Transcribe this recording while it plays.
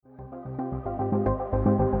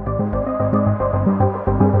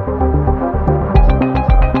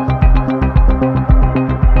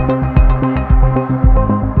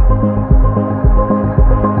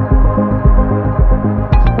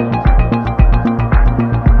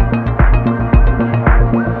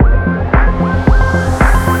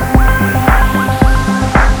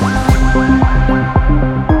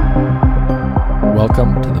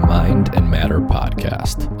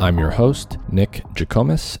I'm your host, Nick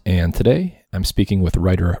Jikomis, and today I'm speaking with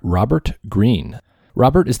writer Robert Greene.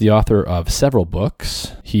 Robert is the author of several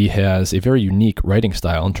books. He has a very unique writing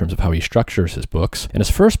style in terms of how he structures his books. And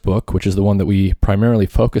his first book, which is the one that we primarily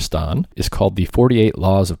focused on, is called The 48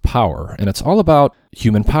 Laws of Power. And it's all about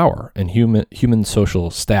human power and human social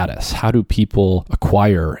status. How do people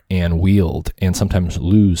acquire and wield and sometimes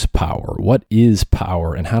lose power? What is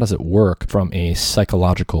power and how does it work from a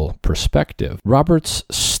psychological perspective? Robert's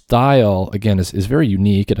style, again, is very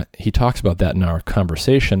unique, and he talks about that in our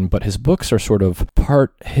conversation, but his books are sort of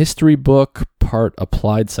part history book, part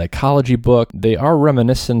applied psychology book. They are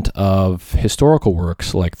reminiscent of historical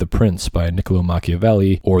works like The Prince by Niccolo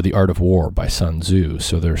Machiavelli or The Art of War by Sun Tzu.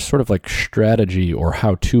 So they're sort of like strategy or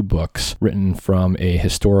how-to books written from a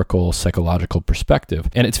historical psychological perspective.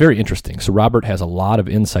 And it's very interesting. So Robert has a lot of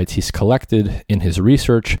insights he's collected in his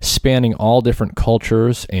research, spanning all different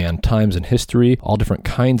cultures and times in history, all different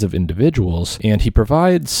kinds of individuals. And he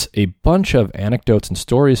provides a bunch of anecdotes and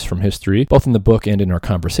stories from history, both in the book and in our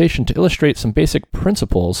conversation, to illustrate some basic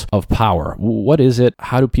principles of power. What is it?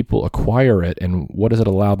 How do people acquire it? And what does it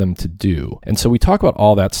allow them to do? And so we talk about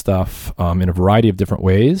all that stuff in a variety of different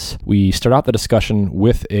ways. We start out the discussion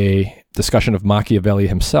with a discussion of Machiavelli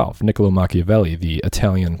himself, Niccolo Machiavelli, the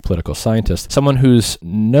Italian political scientist, someone who's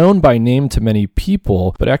known by name to many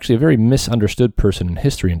people, but actually a very misunderstood person in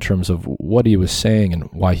history in terms of what he was saying and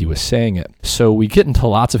why he was saying it. So we get into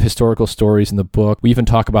lots of historical stories in the book. We even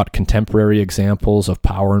talk about contemporary examples of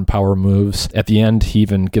power and power moves. At the end, he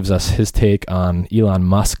even gives us his take on Elon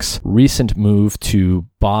Musk's recent move to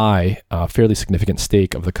buy a fairly significant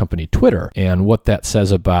stake of the company Twitter and what that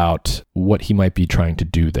says about what he might be trying to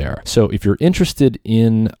do there. So if you're interested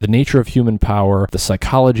in the nature of human power, the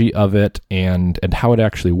psychology of it, and how it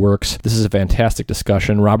actually works, this is a fantastic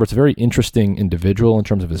discussion. Robert's a very interesting individual in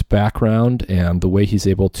terms of his background and the way he's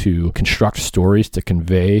able to construct stories to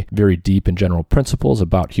convey very deep and general principles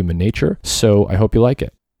about human nature. So I hope you like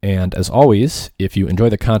it. And as always, if you enjoy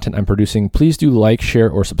the content I'm producing, please do like, share,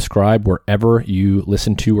 or subscribe wherever you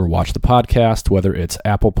listen to or watch the podcast, whether it's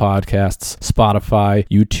Apple Podcasts, Spotify,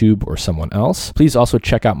 YouTube, or someone else. Please also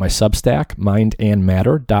check out my Substack,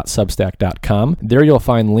 mindandmatter.substack.com. There you'll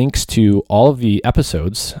find links to all of the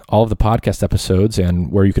episodes, all of the podcast episodes,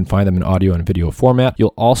 and where you can find them in audio and video format.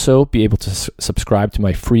 You'll also be able to subscribe to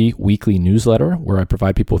my free weekly newsletter, where I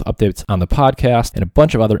provide people with updates on the podcast and a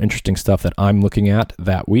bunch of other interesting stuff that I'm looking at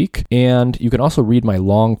that week. And you can also read my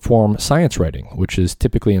long-form science writing, which is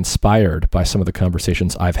typically inspired by some of the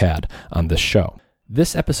conversations I've had on this show.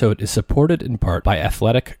 This episode is supported in part by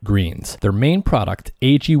Athletic Greens. Their main product,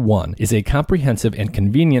 AG1, is a comprehensive and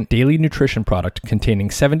convenient daily nutrition product containing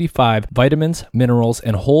 75 vitamins, minerals,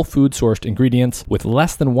 and whole food-sourced ingredients with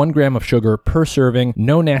less than 1 gram of sugar per serving,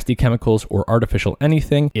 no nasty chemicals or artificial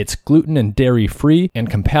anything. It's gluten and dairy-free and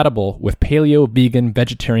compatible with paleo, vegan,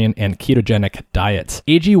 vegetarian, and ketogenic diets.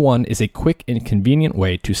 AG1 is a quick and convenient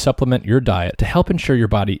way to supplement your diet to help ensure your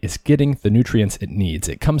body is getting the nutrients it needs.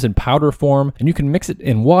 It comes in powder form, and you can mix it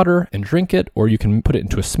in water and drink it, or you can put it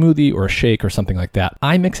into a smoothie or a shake or something like that.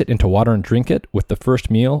 I mix it into water and drink it with the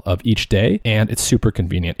first meal of each day, and it's super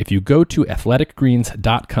convenient. If you go to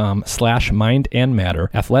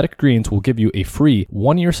athleticgreens.com/mindandmatter, Athletic Greens will give you a free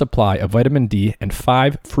 1-year supply of vitamin D and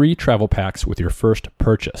 5 free travel packs with your first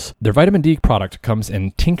purchase. Their vitamin D product comes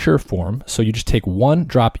in tincture form, so you just take 1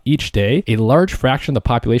 drop each day. A large fraction of the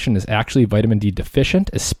population is actually vitamin D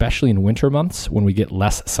deficient, especially in winter months when we get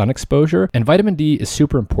less sun exposure, and vitamin D is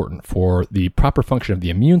super important for the proper function of the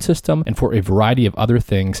immune system and for a variety of other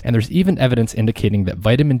things. And there's even evidence indicating that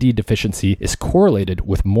vitamin D deficiency is correlated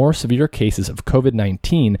with more severe cases of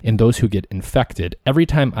COVID-19 in those who get infected. Every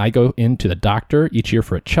time I go into the doctor each year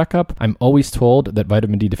for a checkup, I'm always told that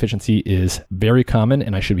vitamin D deficiency is very common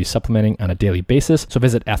and I should be supplementing on a daily basis. So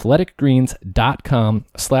visit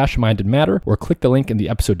athleticgreens.com/mindandmatter or click the link in the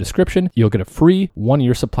episode description. You'll get a free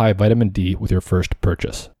 1-year supply of vitamin D with your first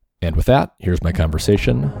purchase. And with that, here's my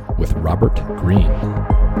conversation with Robert Greene.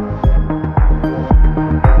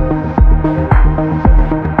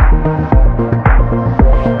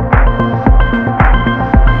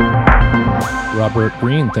 Robert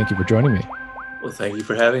Greene, thank you for joining me. Well, thank you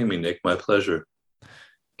for having me, Nick. My pleasure.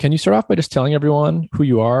 Can you start off by just telling everyone who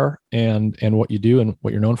you are and what you do and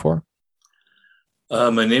what you're known for?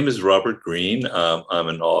 My name is Robert Greene. I'm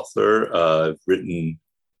an author.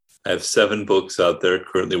 I have 7 books out there,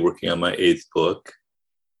 currently working on my 8th book.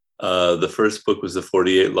 The first book was The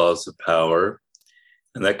 48 Laws of Power,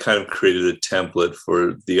 and that kind of created a template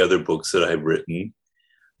for the other books that I've written.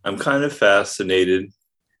 I'm kind of fascinated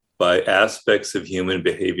by aspects of human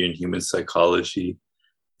behavior and human psychology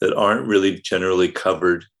that aren't really generally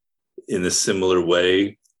covered in a similar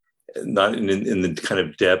way, not in the kind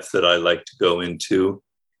of depth that I like to go into,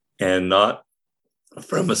 and not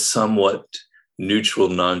from a somewhat neutral,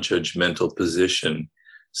 non-judgmental position.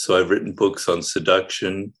 So I've written books on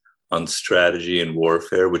seduction, on strategy and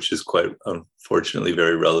warfare, which is quite unfortunately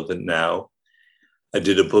very relevant now. I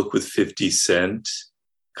did a book with 50 Cent,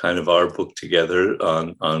 kind of our book together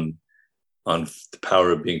on the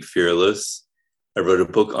power of being fearless. I wrote a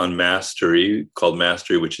book on mastery called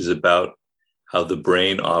Mastery, which is about how the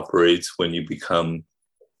brain operates when you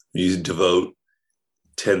devote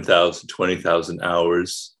 10,000, 20,000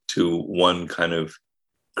 hours to one kind of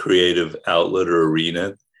creative outlet or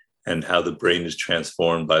arena, and how the brain is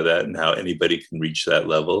transformed by that and how anybody can reach that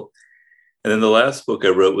level. And then the last book I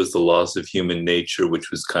wrote was The Laws of Human Nature,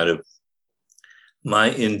 which was kind of my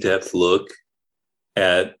in-depth look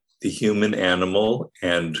at the human animal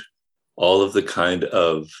and all of the kind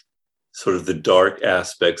of sort of the dark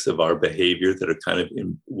aspects of our behavior that are kind of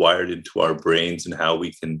wired into our brains, and how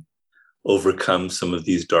we can overcome some of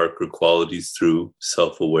these darker qualities through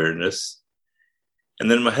self-awareness.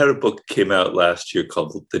 And then I had a book came out last year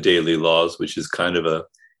called The Daily Laws, which is kind of a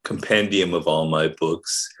compendium of all my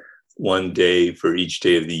books, one day for each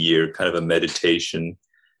day of the year, kind of a meditation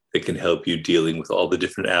that can help you dealing with all the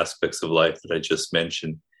different aspects of life that I just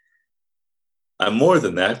mentioned. I'm more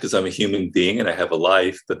than that because I'm a human being and I have a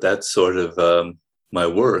life, but that's sort of my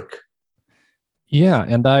work. Yeah,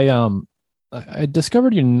 and I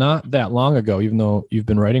discovered you not that long ago, even though you've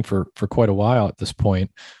been writing for quite a while at this point.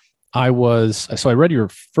 I read your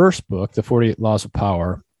first book, The 48 Laws of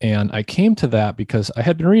Power, and I came to that because I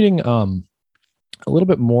had been reading a little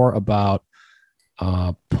bit more about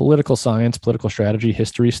political science, political strategy,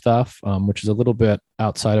 history stuff, which is a little bit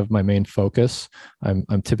outside of my main focus.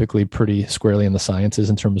 I'm typically pretty squarely in the sciences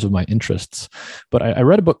in terms of my interests. But I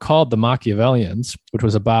read a book called The Machiavellians, which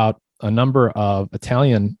was about a number of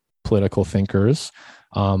Italian political thinkers,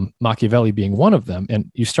 Machiavelli being one of them. And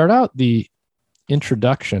you start out the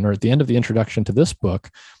introduction, or at the end of the introduction to this book,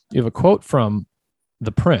 you have a quote from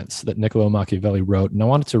The Prince that Niccolo Machiavelli wrote. And I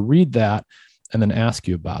wanted to read that and then ask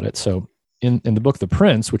you about it. So in the book, The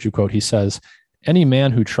Prince, which you quote, he says, "Any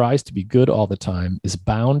man who tries to be good all the time is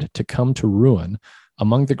bound to come to ruin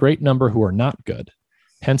among the great number who are not good.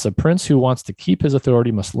 Hence, a prince who wants to keep his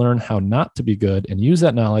authority must learn how not to be good and use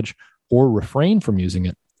that knowledge or refrain from using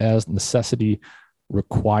it as necessity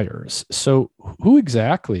requires." So who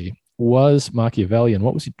exactly was Machiavelli and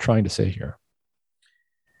what was he trying to say here?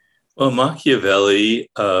 Well, Machiavelli,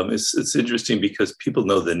 it's interesting because people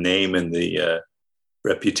know the name and the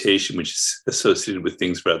reputation, which is associated with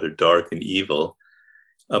things rather dark and evil,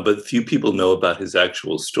 but few people know about his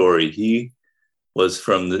actual story. He was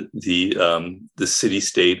from the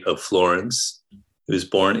city-state of Florence. He was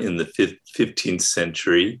born in the 15th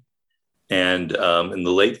century, and in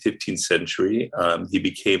the late 15th century, he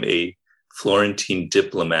became a Florentine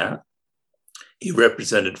diplomat. He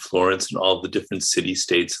represented Florence and all the different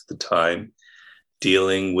city-states at the time,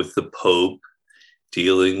 dealing with the Pope,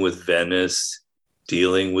 dealing with Venice,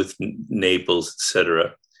 dealing with Naples,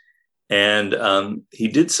 etc. And he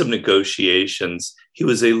did some negotiations. He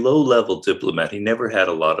was a low-level diplomat. He never had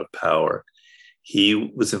a lot of power. He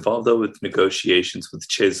was involved, though, with negotiations with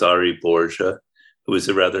Cesare Borgia, who was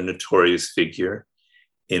a rather notorious figure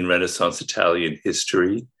in Renaissance Italian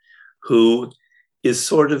history, who is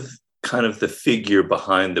sort of kind of the figure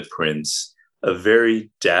behind the prince, a very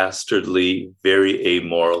dastardly, very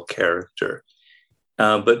amoral character.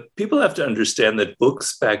 But people have to understand that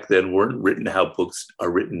books back then weren't written how books are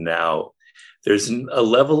written now. There's a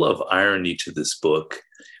level of irony to this book,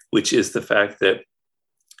 which is the fact that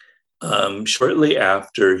shortly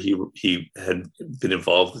after he had been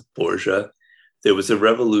involved with Borgia, there was a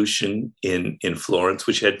revolution in Florence,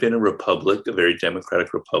 which had been a republic, a very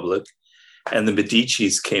democratic republic, and the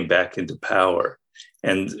Medicis came back into power.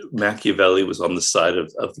 And Machiavelli was on the side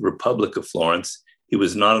of the Republic of Florence. He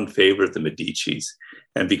was not in favor of the Medicis.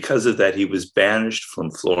 And because of that, he was banished from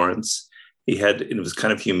Florence. It was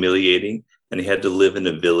kind of humiliating, and he had to live in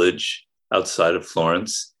a village outside of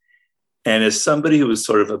Florence. And as somebody who was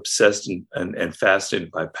sort of obsessed and fascinated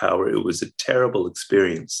by power, it was a terrible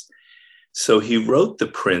experience. So he wrote The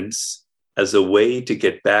Prince as a way to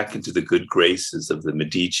get back into the good graces of the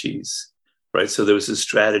Medicis, right? So there was a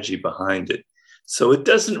strategy behind it. So it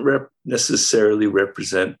doesn't necessarily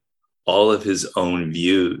represent all of his own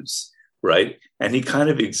views, right? And he kind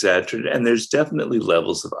of exaggerated, and there's definitely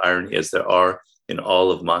levels of irony, as there are in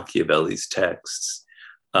all of Machiavelli's texts.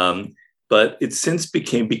 But it since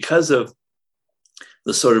became, because of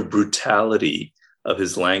the sort of brutality of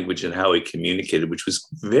his language and how he communicated, which was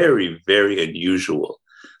very, very unusual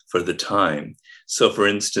for the time. So, for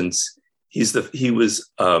instance, he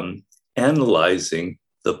was analyzing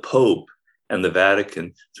the Pope and the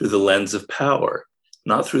Vatican through the lens of power,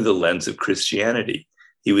 not through the lens of Christianity.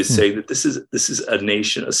 He was saying that this is a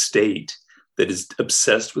nation, a state that is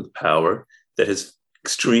obsessed with power, that is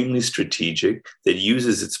extremely strategic, that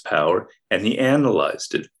uses its power, and he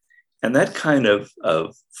analyzed it. And that kind of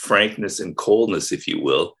frankness and coldness, if you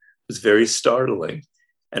will, was very startling.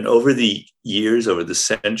 And over the years, over the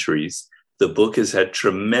centuries, the book has had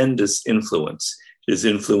tremendous influence. It has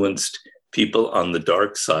influenced people on the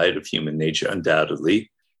dark side of human nature, undoubtedly,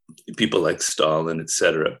 people like Stalin, et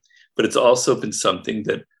cetera. But it's also been something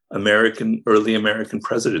that early American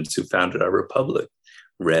presidents who founded our republic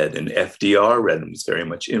read, and FDR read and was very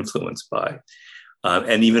much influenced by.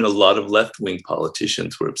 And even a lot of left-wing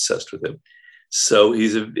politicians were obsessed with him. So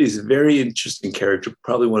he's a very interesting character,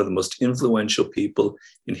 probably one of the most influential people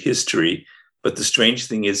in history. But the strange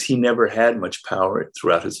thing is he never had much power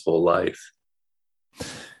throughout his whole life.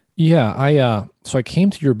 Yeah, so I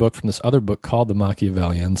came to your book from this other book called The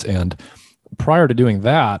Machiavellians, and prior to doing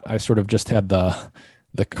that, I sort of just had the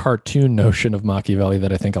cartoon notion of Machiavelli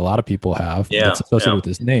that I think a lot of people have that's associated with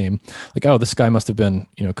his name. Like, oh, this guy must have been,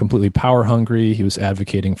 completely power hungry. He was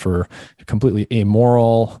advocating for a completely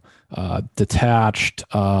amoral, detached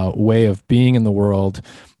way of being in the world.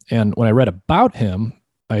 And when I read about him,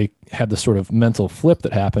 I had this sort of mental flip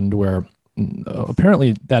that happened where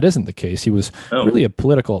apparently that isn't the case. He was really a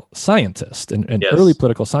political scientist, an early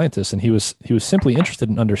political scientist, and he was simply interested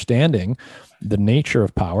in understanding the nature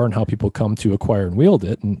of power and how people come to acquire and wield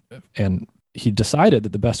it. And he decided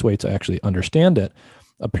that the best way to actually understand it,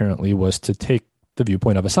 apparently, was to take the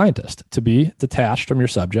viewpoint of a scientist, to be detached from your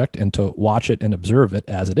subject and to watch it and observe it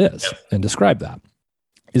as it is and describe that.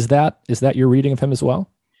 Is that your reading of him as well?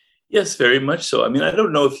 Yes, very much so. I mean, I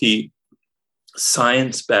don't know if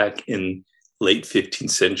science back in late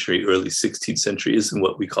 15th century, early 16th century isn't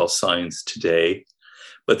what we call science today,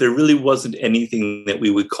 but there really wasn't anything that we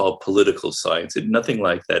would call political science. Nothing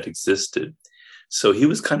like that existed. So he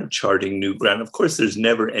was kind of charting new ground. Of course, there's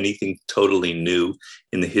never anything totally new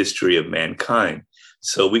in the history of mankind.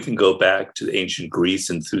 So we can go back to ancient Greece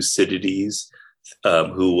and Thucydides,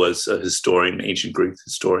 who was a historian, ancient Greek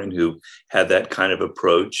historian who had that kind of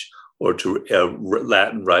approach, or to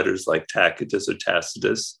Latin writers like Tacitus or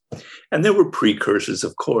Tacitus. And there were precursors,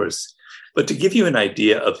 of course. But to give you an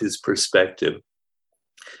idea of his perspective,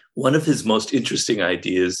 one of his most interesting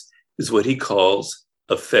ideas is what he calls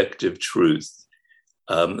effective truth,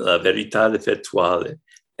 la verità effettuale.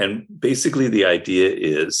 And basically the idea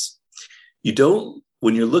is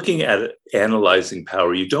when you're looking at analyzing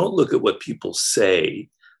power, you don't look at what people say.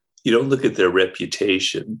 You don't look at their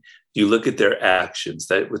reputation. You look at their actions.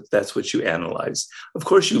 That's what you analyze. Of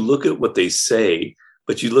course, you look at what they say,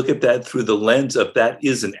 but you look at that through the lens of that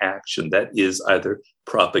is an action. That is either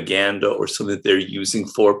propaganda or something that they're using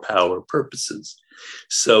for power purposes.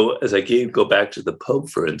 So as I go back to the Pope,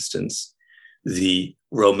 for instance, the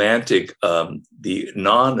romantic, the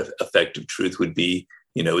non-effective truth would be,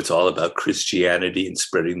 it's all about Christianity and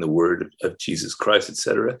spreading the word of Jesus Christ, et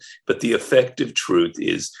cetera. But the effective truth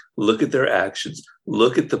is look at their actions,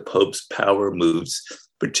 look at the Pope's power moves,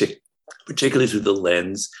 particularly through the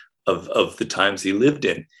lens of the times he lived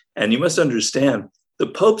in. And you must understand, the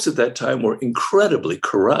popes at that time were incredibly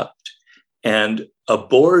corrupt. And a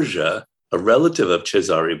Borgia, a relative of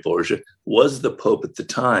Cesare Borgia, was the Pope at the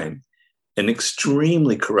time, an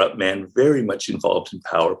extremely corrupt man, very much involved in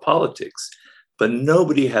power politics. But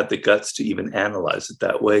nobody had the guts to even analyze it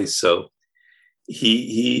that way. So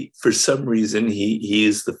he for some reason, he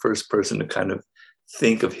is the first person to kind of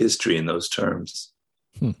think of history in those terms.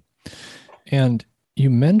 And you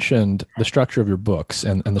mentioned the structure of your books,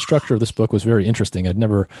 and the structure of this book was very interesting. I'd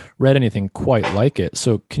never read anything quite like it.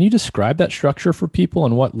 So can you describe that structure for people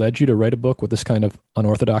and what led you to write a book with this kind of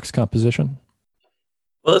unorthodox composition?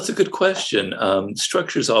 Well, that's a good question.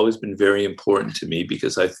 Structure has always been very important to me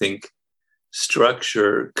because I think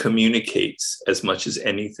structure communicates as much as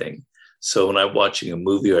anything. So when I'm watching a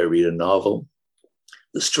movie or I read a novel,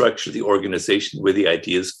 the structure, the organization where the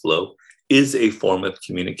ideas flow is a form of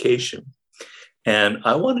communication. And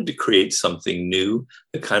I wanted to create something new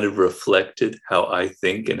that kind of reflected how I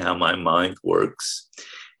think and how my mind works.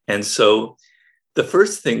 And so the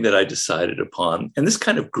first thing that I decided upon, and this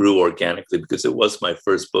kind of grew organically because it was my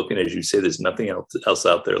first book. And as you say, there's nothing else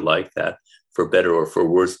out there like that, for better or for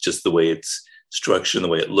worse, just the way it's structured and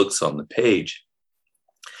the way it looks on the page.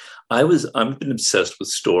 I've been obsessed with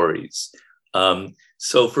stories.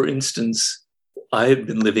 So for instance, I had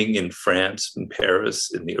been living in France, in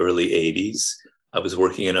Paris in the early 80s. I was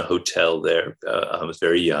working in a hotel there. I was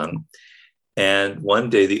very young. And one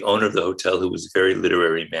day, the owner of the hotel, who was a very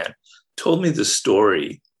literary man, told me the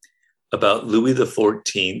story about Louis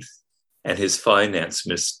XIV and his finance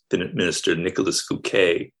minister, Nicolas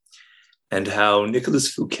Fouquet, and how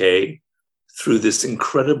Nicolas Fouquet threw this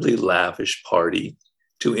incredibly lavish party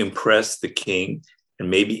to impress the king and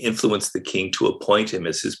maybe influence the king to appoint him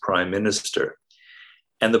as his prime minister.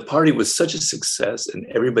 And the party was such a success, and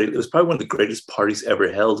it was probably one of the greatest parties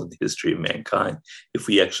ever held in the history of mankind. If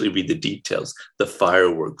we actually read the details, the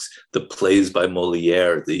fireworks, the plays by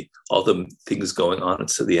Moliere, all the things going on, and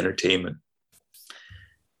so the entertainment.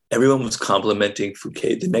 Everyone was complimenting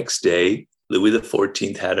Fouquet. The next day, Louis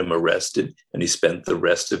XIV had him arrested, and he spent the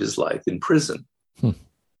rest of his life in prison. And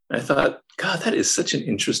I thought, God, that is such an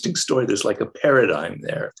interesting story. There's like a paradigm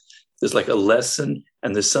there. There's like a lesson,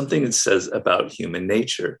 and there's something it says about human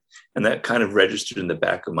nature. And that kind of registered in the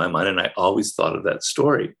back of my mind. And I always thought of that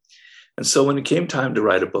story. And so when it came time to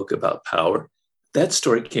write a book about power, that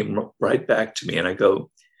story came right back to me. And I go,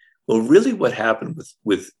 well, really what happened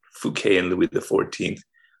with Fouquet and Louis XIV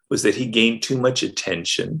was that he gained too much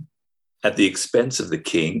attention at the expense of the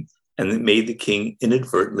king, and it made the king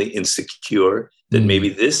inadvertently insecure that maybe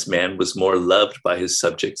this man was more loved by his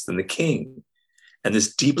subjects than the king. And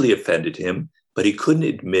this deeply offended him, but he couldn't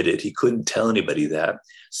admit it. He couldn't tell anybody that.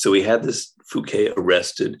 So he had this Fouquet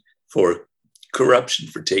arrested for corruption,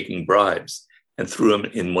 for taking bribes, and threw him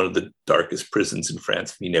in one of the darkest prisons in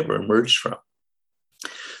France he never emerged from.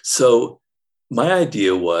 So my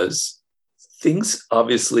idea was, things,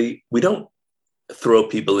 obviously, we don't throw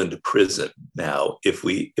people into prison now if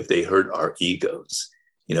they hurt our egos.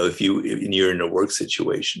 If you're in a work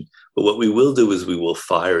situation. But what we will do is we will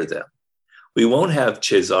fire them. We won't have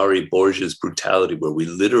Cesare Borgia's brutality where we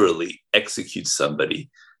literally execute somebody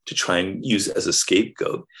to try and use as a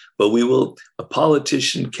scapegoat. But a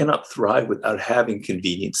politician cannot thrive without having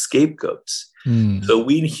convenient scapegoats. So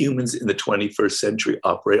we humans in the 21st century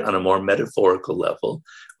operate on a more metaphorical level.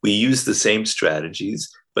 We use the same strategies,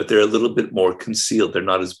 but they're a little bit more concealed. They're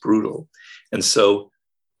not as brutal. And so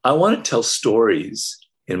I want to tell stories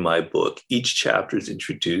in my book. Each chapter is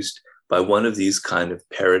introduced by one of these kind of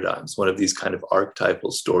paradigms, one of these kind of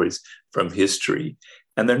archetypal stories from history.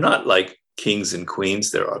 And they're not like kings and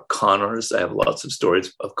queens. There are con artists. I have lots of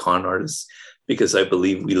stories of con artists because I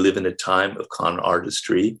believe we live in a time of con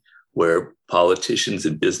artistry where politicians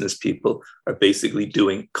and business people are basically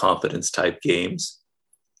doing confidence type games.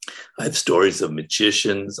 I have stories of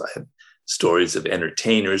magicians. I have stories of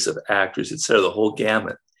entertainers, of actors, etc., the whole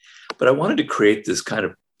gamut. But I wanted to create this kind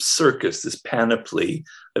of circus, this panoply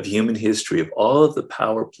of human history of all of the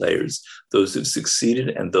power players, those who've succeeded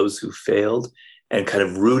and those who failed, and kind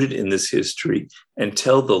of rooted in this history and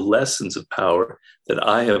tell the lessons of power that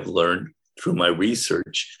I have learned through my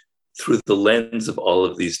research through the lens of all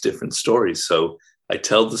of these different stories. So I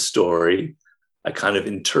tell the story, I kind of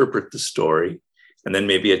interpret the story, and then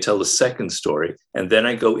maybe I tell the second story, and then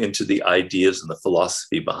I go into the ideas and the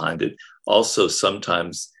philosophy behind it, also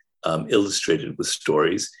sometimes illustrated with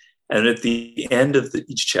stories. And at the end of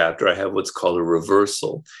each chapter, I have what's called a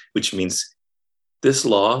reversal, which means this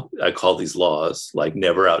law, I call these laws, like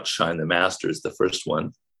never outshine the masters, the first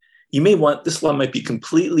one. This law might be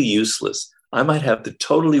completely useless. I might have the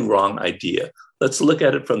totally wrong idea. Let's look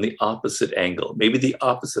at it from the opposite angle. Maybe the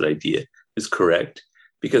opposite idea is correct,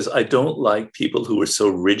 because I don't like people who are so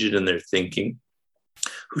rigid in their thinking,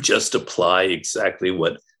 who just apply exactly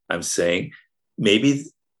what I'm saying. Maybe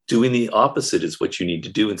doing the opposite is what you need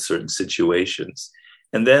to do in certain situations.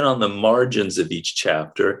 And then on the margins of each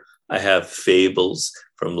chapter, I have fables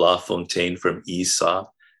from La Fontaine, from Aesop,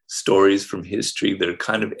 stories from history that are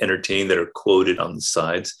kind of entertaining, that are quoted on the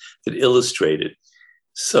sides, that illustrate it.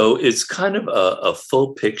 So it's kind of a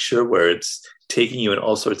full picture where it's taking you in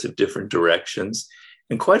all sorts of different directions.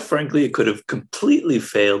 And quite frankly, it could have completely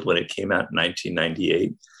failed when it came out in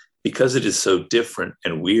 1998 because it is so different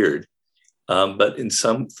and weird. But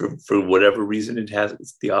for whatever reason,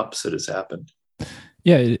 the opposite has happened.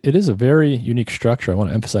 Yeah, it is a very unique structure. I want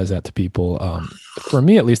to emphasize that to people. For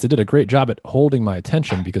me, at least, it did a great job at holding my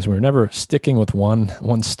attention because we were never sticking with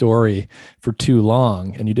one story for too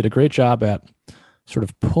long. And you did a great job at sort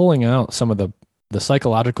of pulling out some of the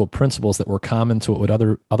psychological principles that were common to what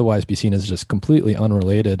would otherwise be seen as just completely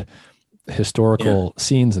unrelated historical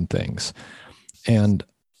scenes and things. And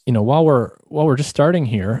while we're just starting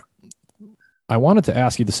here, I wanted to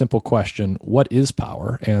ask you the simple question, what is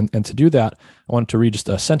power? And to do that, I wanted to read just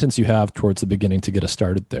a sentence you have towards the beginning to get us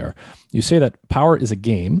started there. You say that power is a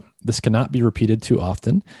game. This cannot be repeated too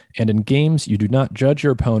often. And in games, you do not judge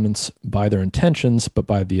your opponents by their intentions, but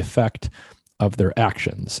by the effect of their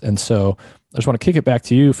actions. And so I just want to kick it back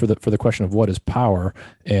to you for the question of what is power,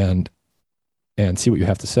 and see what you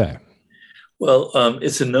have to say. Well,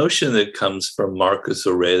 it's a notion that comes from Marcus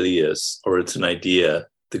Aurelius, or it's an idea,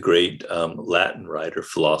 the great Latin writer,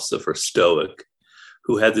 philosopher, Stoic,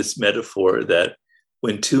 who had this metaphor that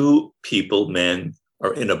when two people, men,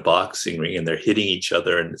 are in a boxing ring and they're hitting each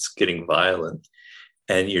other and it's getting violent,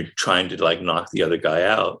 and you're trying to like knock the other guy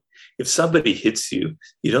out, if somebody hits you,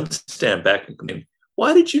 you don't stand back and complain,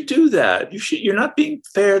 why did you do that? You're not being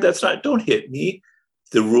fair. Don't hit me.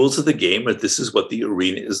 The rules of the game are, this is what the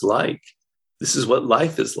arena is like. This is what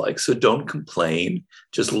life is like. So don't complain.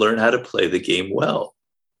 Just learn how to play the game well.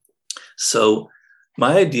 So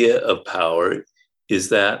my idea of power is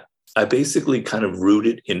that I basically kind of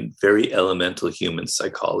rooted in very elemental human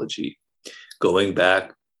psychology, going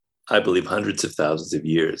back, I believe, hundreds of thousands of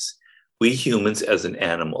years. We humans as an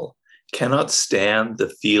animal cannot stand the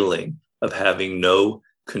feeling of having no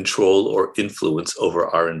control or influence over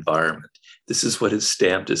our environment. This is what has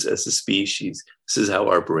stamped us as a species. This is how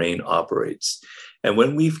our brain operates. And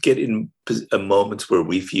when we get in moments where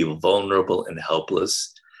we feel vulnerable and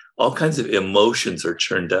helpless, all kinds of emotions are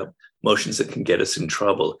churned up, emotions that can get us in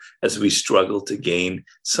trouble as we struggle to gain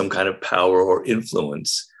some kind of power or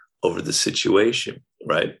influence over the situation,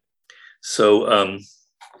 right? So,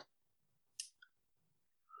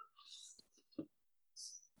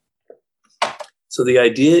 so the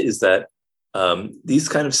idea is that these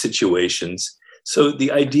kind of situations, so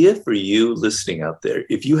the idea for you listening out there,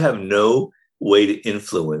 if you have no way to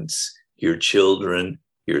influence your children,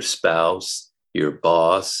 your spouse, your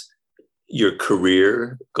boss, your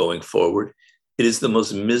career going forward, it is the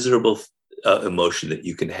most miserable emotion that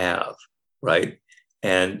you can have, right?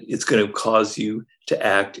 And it's going to cause you to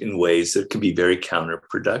act in ways that can be very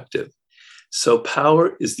counterproductive. So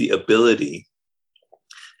power is the ability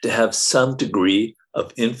to have some degree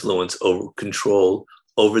of influence over control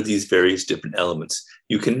over these various different elements.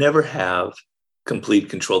 You can never have complete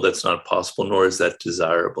control. That's not possible, nor is that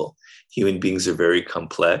desirable. Human beings are very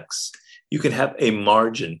complex. You can have a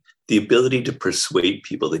margin, the ability to persuade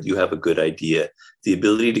people that you have a good idea, the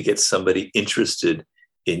ability to get somebody interested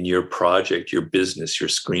in your project, your business, your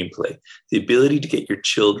screenplay, the ability to get your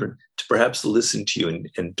children to perhaps listen to you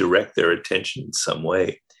and direct their attention in some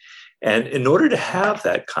way. And in order to have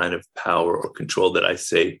that kind of power or control that I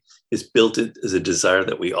say is built as a desire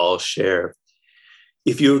that we all share,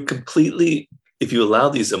 if you allow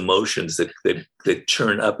these emotions that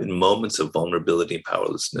churn up in moments of vulnerability and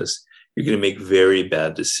powerlessness, you're going to make very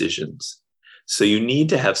bad decisions. So you need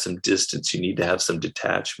to have some distance. You need to have some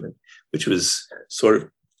detachment, which was sort of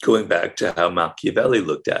going back to how Machiavelli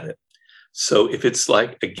looked at it. So if it's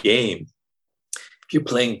like a game, if you're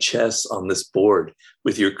playing chess on this board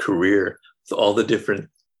with your career, with all the different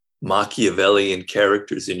Machiavellian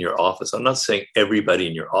characters in your office, I'm not saying everybody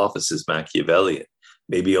in your office is Machiavellian.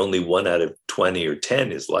 Maybe only 1 out of 20 or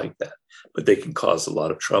 10 is like that, but they can cause a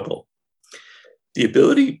lot of trouble. The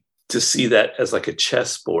ability to see that as like a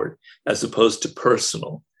chessboard as opposed to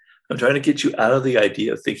personal. I'm trying to get you out of the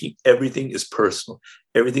idea of thinking everything is personal.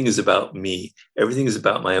 Everything is about me. Everything is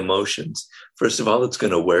about my emotions. First of all, it's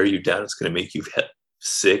going to wear you down. It's going to make you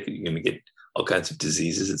sick. You're going to get all kinds of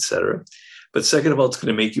diseases, etc. But second of all, it's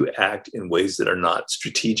going to make you act in ways that are not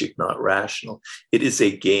strategic, not rational. It is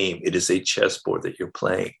a game. It is a chessboard that you're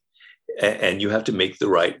playing. And you have to make the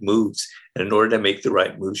right moves. And in order to make the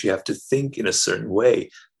right moves, you have to think in a certain way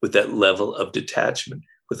with that level of detachment,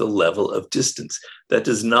 with a level of distance. That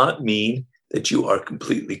does not mean that you are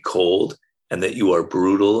completely cold and that you are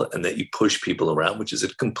brutal and that you push people around, which is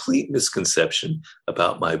a complete misconception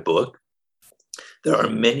about my book. There are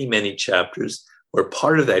many, many chapters where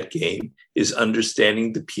part of that game is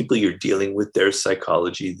understanding the people you're dealing with, their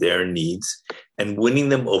psychology, their needs, and winning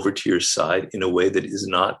them over to your side in a way that is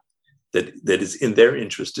not, that is in their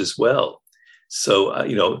interest as well. So,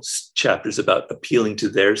 chapters about appealing to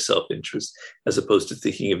their self-interest as opposed to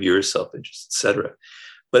thinking of your self-interest, et cetera.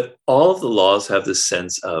 But all of the laws have this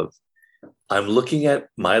sense of, I'm looking at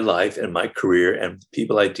my life and my career and the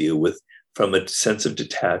people I deal with from a sense of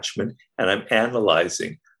detachment, and I'm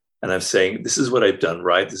analyzing, and I'm saying, this is what I've done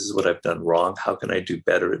right, this is what I've done wrong, how can I do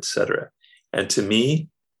better, et cetera. And to me,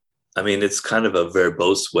 I mean, it's kind of a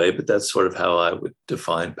verbose way, but that's sort of how I would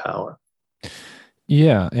define power.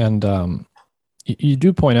 Yeah, and you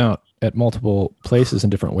do point out at multiple places in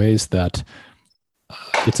different ways that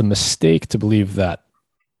it's a mistake to believe that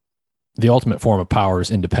the ultimate form of power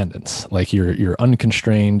is independence. Like you're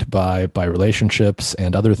unconstrained by relationships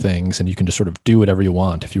and other things, and you can just sort of do whatever you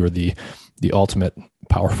want if you were the ultimate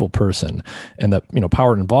powerful person, and that,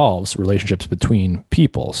 power involves relationships between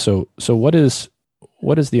people. So what is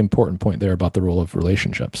the important point there about the role of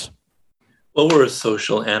relationships? Well, we're a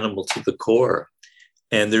social animal to the core.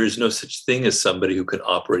 And there is no such thing as somebody who can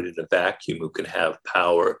operate in a vacuum, who can have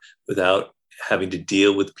power without having to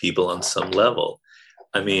deal with people on some level.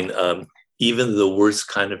 I mean, even the worst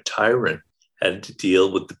kind of tyrant had to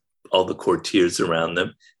deal with all the courtiers around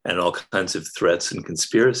them and all kinds of threats and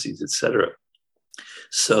conspiracies, etc.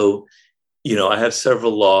 So, I have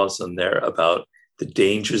several laws on there about the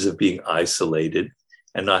dangers of being isolated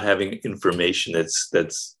and not having information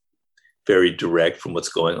that's very direct from what's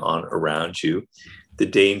going on around you, the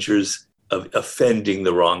dangers of offending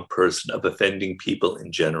the wrong person, of offending people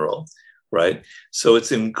in general, right? So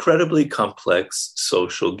it's an incredibly complex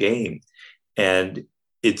social game, and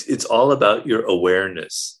it's all about your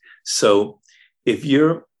awareness. So if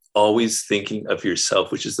you're always thinking of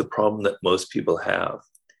yourself, which is the problem that most people have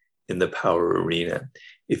in the power arena,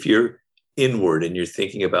 if you're inward and you're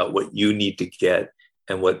thinking about what you need to get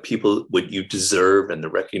and what you deserve and the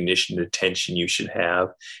recognition and attention you should have,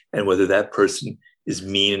 and whether that person is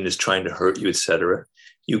mean and is trying to hurt you, etc.,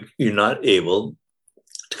 you're not able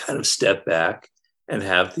to kind of step back and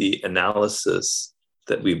have the analysis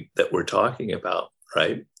that we're talking about,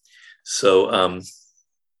 right? So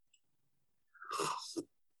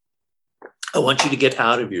I want you to get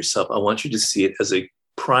out of yourself. I want you to see it as a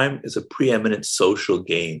preeminent social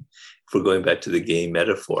game, if we're going back to the game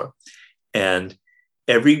metaphor. And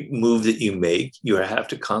every move that you make, you have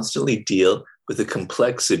to constantly deal with the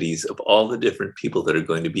complexities of all the different people that are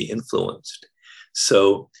going to be influenced.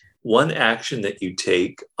 So one action that you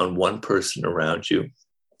take on one person around you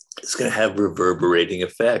is going to have reverberating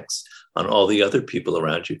effects on all the other people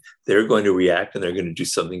around you. They're going to react and they're going to do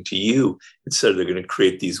something to you. Instead, they're going to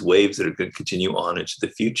create these waves that are going to continue on into the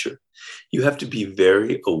future. You have to be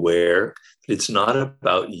very aware that it's not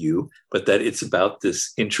about you, but that it's about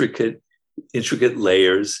this intricate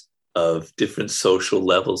layers of different social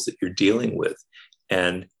levels that you're dealing with.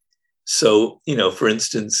 And so, for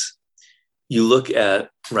instance, you look at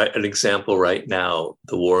an example right now,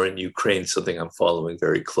 the war in Ukraine, something I'm following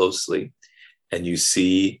very closely, and you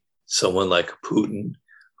see someone like Putin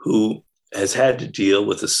who has had to deal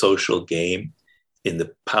with a social game in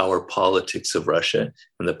the power politics of Russia.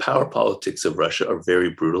 And the power politics of Russia are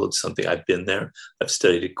very brutal. It's something I've been there. I've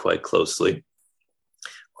studied it quite closely,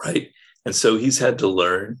 right? And so he's had to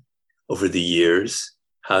learn over the years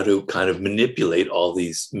how to kind of manipulate all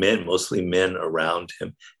these men, mostly men around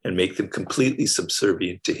him, and make them completely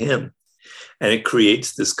subservient to him. And it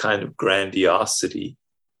creates this kind of grandiosity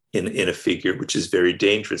in a figure, which is very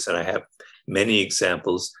dangerous. And I have many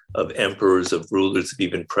examples of emperors, of rulers, of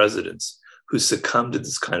even presidents who succumb to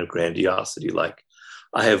this kind of grandiosity. Like,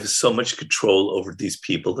 I have so much control over these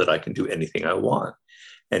people that I can do anything I want.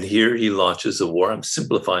 And here he launches a war. I'm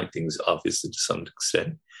simplifying things, obviously, to some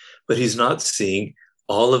extent, but he's not seeing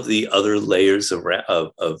all of the other layers of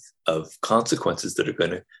consequences that are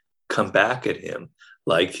going to come back at him,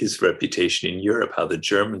 like his reputation in Europe, how the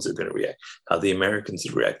Germans are going to react, how the Americans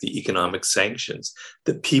will react, the economic sanctions,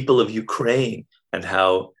 the people of Ukraine, and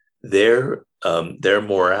how their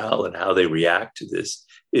morale and how they react to this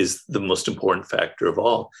is the most important factor of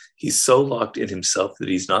all. He's so locked in himself that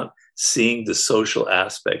he's not seeing the social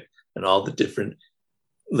aspect and all the different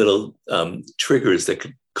little triggers that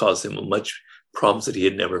could cause him much problems that he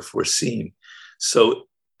had never foreseen. So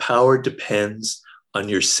power depends on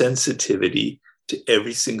your sensitivity to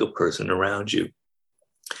every single person around you.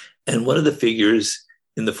 And one of the figures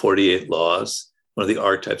in the 48 Laws, one of the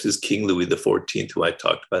archetypes, is King Louis XIV, who I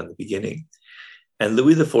talked about in the beginning. And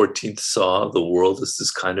Louis XIV saw the world as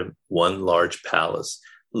this kind of one large palace,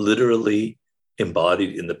 literally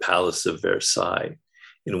embodied in the Palace of Versailles,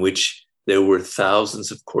 in which there were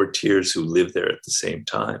thousands of courtiers who lived there at the same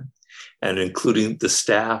time, and including the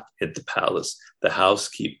staff at the palace, the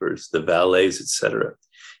housekeepers, the valets, etc.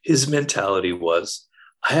 His mentality was,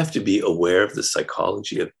 I have to be aware of the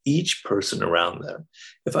psychology of each person around them.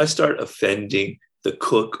 If I start offending the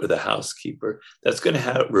cook or the housekeeper, that's going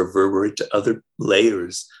to reverberate to other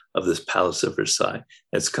layers of this Palace of Versailles, and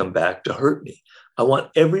it's come back to hurt me. I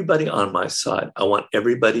want everybody on my side. I want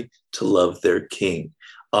everybody to love their king,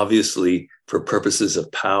 obviously for purposes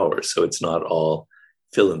of power, so it's not all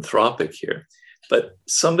philanthropic here. But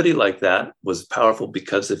somebody like that was powerful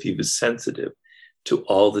because if he was sensitive to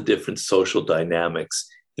all the different social dynamics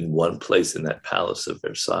in one place in that Palace of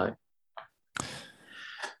Versailles.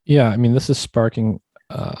 Yeah, I mean, this is sparking,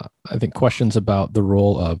 I think, questions about the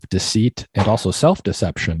role of deceit and also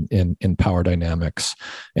self-deception in power dynamics.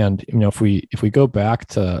 And if we go back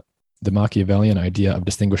to the Machiavellian idea of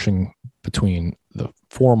distinguishing between the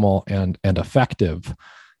formal and effective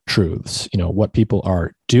truths, what people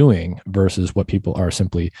are doing versus what people are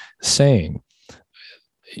simply saying.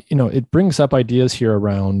 It brings up ideas here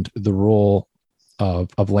around the role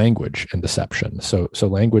of language and deception. So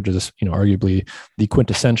language is, arguably the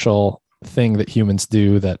quintessential thing that humans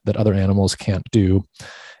do that other animals can't do.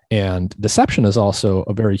 And deception is also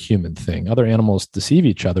a very human thing. Other animals deceive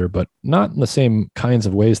each other, but not in the same kinds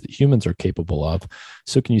of ways that humans are capable of.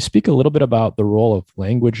 So can you speak a little bit about the role of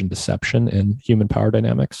language and deception in human power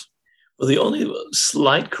dynamics? Well, the only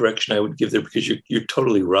slight correction I would give there, because you're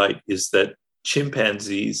totally right, is that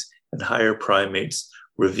chimpanzees and higher primates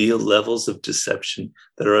reveal levels of deception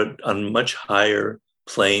that are on a much higher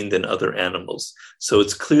plane than other animals. So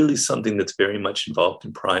it's clearly something that's very much involved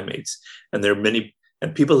in primates. And there are many,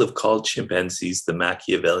 and people have called chimpanzees the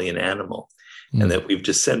Machiavellian animal, and that we've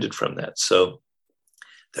descended from that. So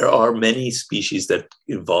there are many species that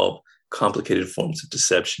involve complicated forms of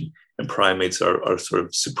deception, and primates are sort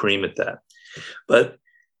of supreme at that. But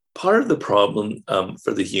part of the problem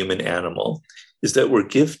for the human animal is that we're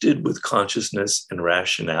gifted with consciousness and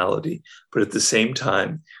rationality, but at the same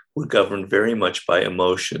time, we're governed very much by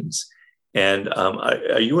emotions. And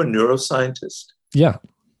are you a neuroscientist? Yeah.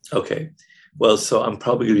 Okay. Well, so I'm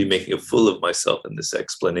probably going to be making a fool of myself in this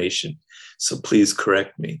explanation, so please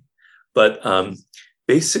correct me. But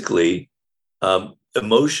basically,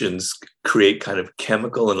 emotions create kind of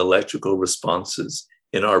chemical and electrical responses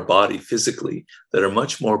in our body physically that are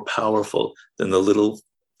much more powerful than the little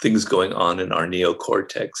things going on in our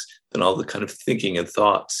neocortex, than all the kind of thinking and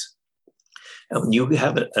thoughts. And when you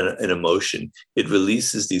have an emotion, it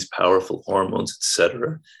releases these powerful hormones, et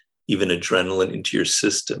cetera, even adrenaline into your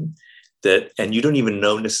system, and you don't even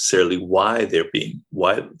know necessarily why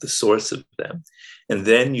the source of them. And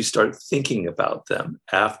then you start thinking about them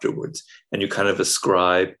afterwards, and you kind of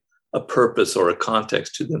ascribe a purpose or a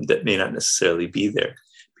context to them that may not necessarily be there,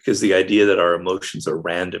 because the idea that our emotions are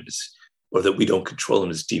random or that we don't control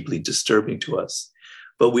them is deeply disturbing to us.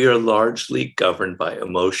 But we are largely governed by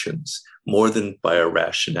emotions more than by our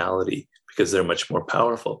rationality, because they're much more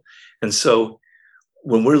powerful. And so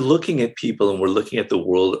when we're looking at people and we're looking at the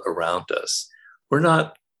world around us, we're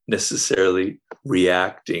not necessarily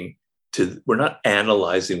we're not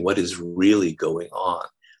analyzing what is really going on.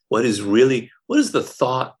 What is the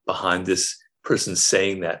thought behind this person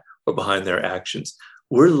saying that, or behind their actions?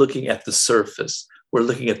 We're looking at the surface. We're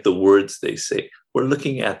looking at the words they say. We're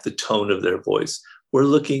looking at the tone of their voice. We're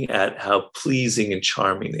looking at how pleasing and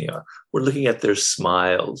charming they are. We're looking at their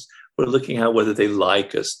smiles. We're looking at whether they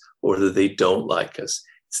like us or whether they don't like us.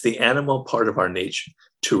 It's the animal part of our nature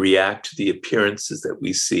to react to the appearances that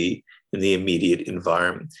we see in the immediate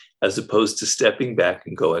environment, as opposed to stepping back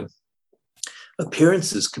and going,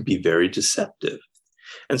 appearances can be very deceptive.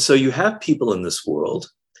 And so you have people in this world,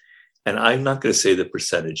 and I'm not going to say the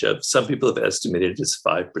percentage of, some people have estimated it as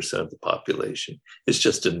 5% of the population. It's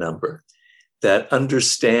just a number, that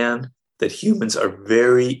understand that humans are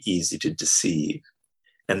very easy to deceive,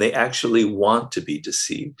 and they actually want to be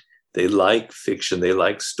deceived. They like fiction. They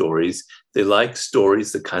like stories. They like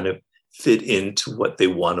stories that kind of fit into what they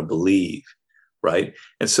want to believe, right?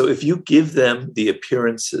 And so if you give them the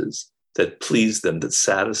appearances that please them, that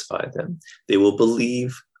satisfy them, they will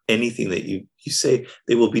believe anything that you say.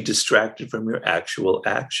 They will be distracted from your actual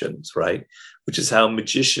actions, right? Which is how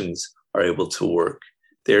magicians are able to work.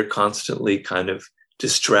 They're constantly kind of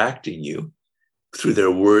distracting you through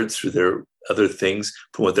their words, through their other things,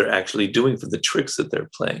 from what they're actually doing, from the tricks that they're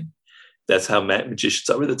playing. That's how magicians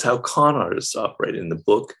operate. That's how con artists operate. In the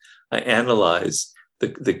book, I analyze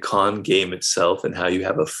the con game itself and how you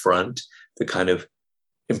have a front that kind of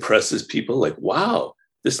impresses people like, wow,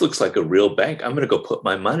 this looks like a real bank. I'm going to go put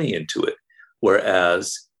my money into it.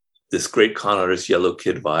 Whereas this great con artist, Yellow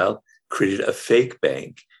Kid Vile, created a fake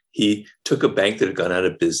bank. He took a bank that had gone out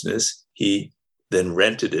of business. He then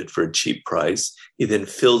rented it for a cheap price. He then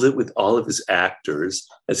filled it with all of his actors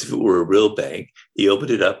as if it were a real bank. He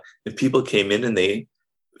opened it up and people came in and they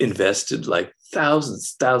invested like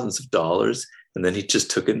thousands of dollars. And then he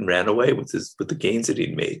just took it and ran away with the gains that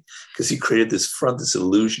he'd made, because he created this front, this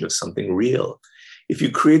illusion of something real. If you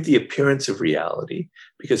create the appearance of reality,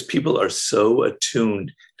 because people are so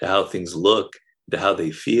attuned to how things look, to how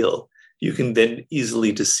they feel, you can then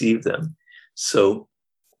easily deceive them. So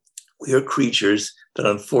we are creatures that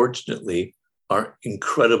unfortunately are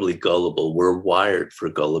incredibly gullible. We're wired for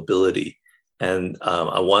gullibility. And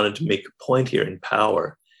I wanted to make a point here in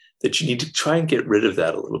power that you need to try and get rid of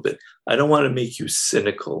that a little bit. I don't want to make you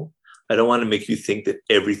cynical. I don't want to make you think that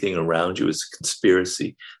everything around you is a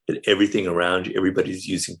conspiracy, that everything around you, everybody's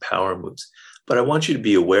using power moves. But I want you to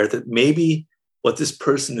be aware that maybe what this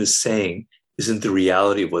person is saying isn't the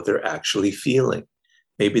reality of what they're actually feeling.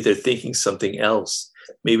 Maybe they're thinking something else.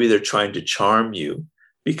 Maybe they're trying to charm you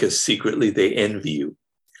because secretly they envy you.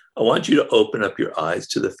 I want you to open up your eyes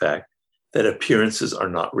to the fact that appearances are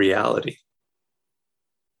not reality.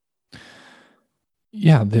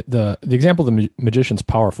 Yeah, the example of the magician's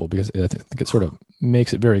powerful because I think it sort of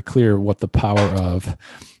makes it very clear what the power of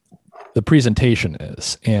the presentation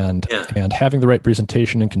is, and having the right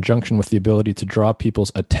presentation in conjunction with the ability to draw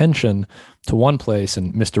people's attention to one place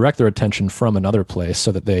and misdirect their attention from another place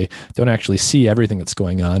so that they don't actually see everything that's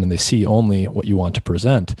going on and they see only what you want to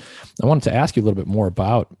present. I wanted to ask you a little bit more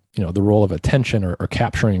about, the role of attention or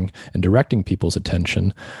capturing and directing people's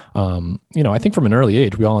attention. I think from an early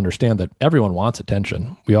age, we all understand that everyone wants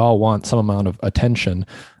attention. We all want some amount of attention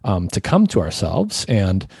to come to ourselves.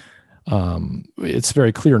 And it's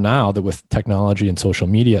very clear now that with technology and social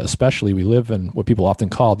media, especially, we live in what people often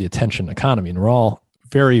call the attention economy. And we're all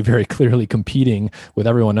very, very clearly competing with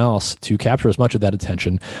everyone else to capture as much of that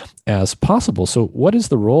attention as possible. So what is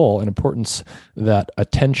the role and importance that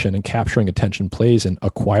attention and capturing attention plays in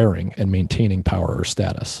acquiring and maintaining power or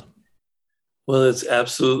status? Well, it's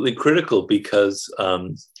absolutely critical because,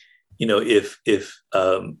 if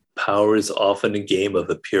power is often a game of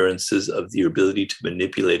appearances, of the ability to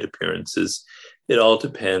manipulate appearances, it all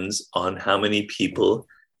depends on how many people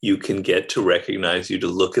you can get to recognize you, to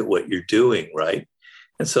look at what you're doing, right?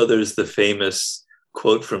 And so there's the famous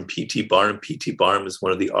quote from P.T. Barnum. P.T. Barnum is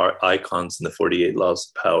one of the icons in the 48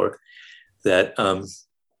 Laws of Power, that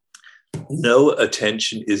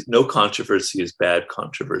no controversy is bad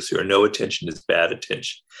controversy, or no attention is bad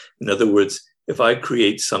attention. In other words, if I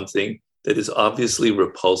create something that is obviously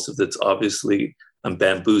repulsive, that's obviously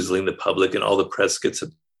bamboozling the public and all the press gets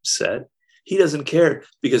upset, he doesn't care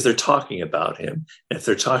because they're talking about him. And if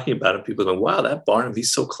they're talking about him, people are going, wow, that Barnum,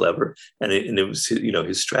 he's so clever. And it was,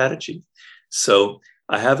 his strategy. So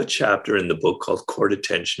I have a chapter in the book called Court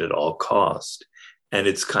Attention at All Cost. And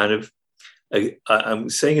it's kind of, I'm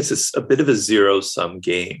saying it's a bit of a zero-sum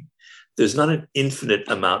game. There's not an infinite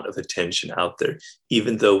amount of attention out there,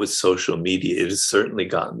 even though with social media, it has certainly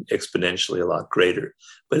gotten exponentially a lot greater,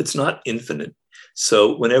 but it's not infinite.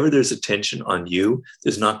 So whenever there's attention on you,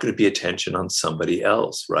 there's not going to be attention on somebody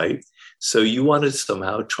else, right? So you want to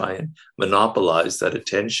somehow try and monopolize that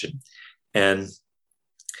attention. And,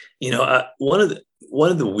 one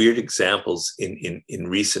of the weird examples in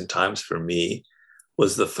recent times for me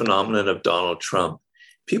was the phenomenon of Donald Trump.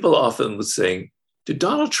 People often would say, did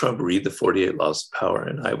Donald Trump read the 48 Laws of Power?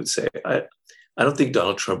 And I would say, I don't think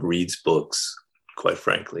Donald Trump reads books, quite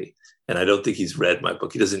frankly. And I don't think he's read my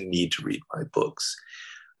book. He doesn't need to read my books.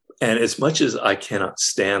 And as much as I cannot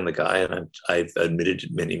stand the guy, and I've admitted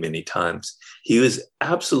it many, many times, he was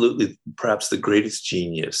absolutely perhaps the greatest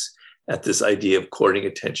genius at this idea of courting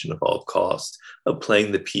attention at all costs, of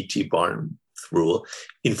playing the P.T. Barnum rule,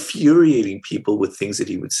 infuriating people with things that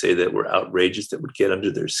he would say that were outrageous, that would get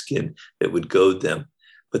under their skin, that would goad them.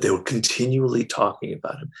 But they were continually talking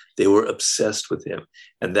about him. They were obsessed with him.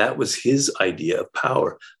 And that was his idea of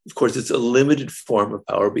power. Of course, it's a limited form of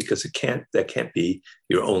power because that can't be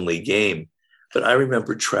your only game. But I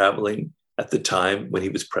remember traveling at the time when he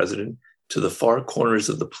was president to the far corners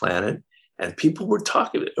of the planet, and people were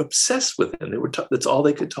obsessed with him. That's all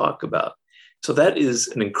they could talk about. So that is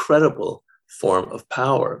an incredible form of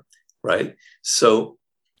power, right? So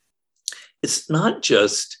it's not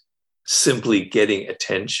just simply getting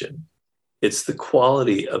attention. It's the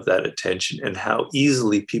quality of that attention and how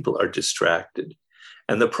easily people are distracted.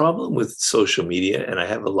 And the problem with social media, and I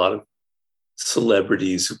have a lot of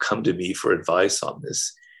celebrities who come to me for advice on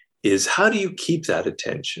this, is how do you keep that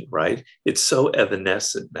attention, right? It's so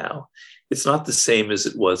evanescent now. It's not the same as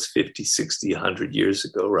it was 50, 60, 100 years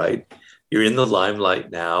ago, right? You're in the limelight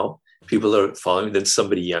now. People are following, then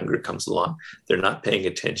somebody younger comes along. They're not paying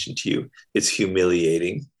attention to you. It's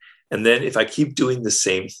humiliating. And then if I keep doing the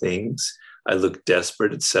same things, I look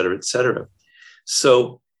desperate, et cetera, et cetera.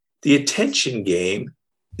 So the attention game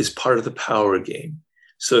is part of the power game.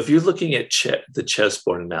 So if you're looking at the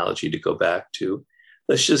chessboard analogy to go back to,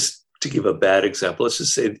 to give a bad example, let's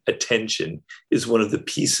just say attention is one of the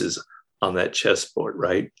pieces on that chessboard,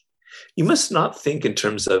 right? You must not think in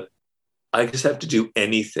terms of, I just have to do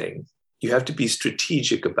anything. You have to be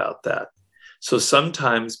strategic about that. So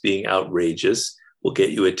sometimes being outrageous will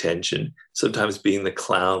get you attention. Sometimes being the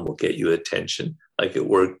clown will get you attention, like it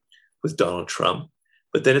worked with Donald Trump.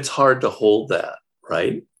 But then it's hard to hold that,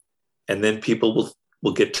 right? And then people will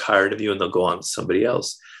will get tired of you and they'll go on to somebody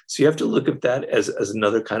else. So you have to look at that as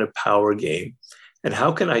another kind of power game. And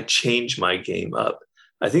how can I change my game up?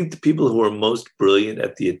 I think the people who are most brilliant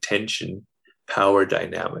at the attention power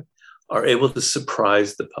dynamic are able to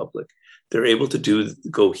surprise the public. They're able to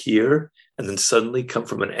go here and then suddenly come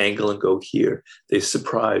from an angle and go here. They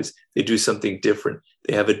surprise, they do something different.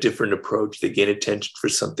 They have a different approach. They gain attention for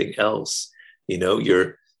something else. You know,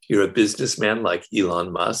 you're a businessman like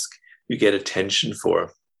Elon Musk. You get attention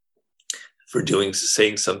for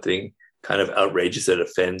saying something kind of outrageous that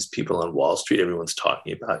offends people on Wall Street. Everyone's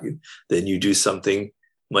talking about you. Then you do something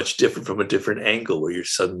much different from a different angle where you're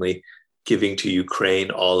suddenly giving to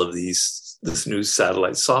Ukraine all of this new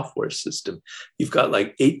satellite software system. You've got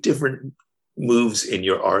like 8 different moves in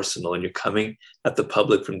your arsenal and you're coming at the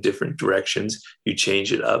public from different directions. You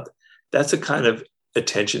change it up. That's a kind of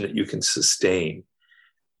attention that you can sustain.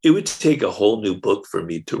 It would take a whole new book for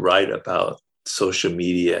me to write about social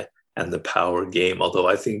media and the power game, although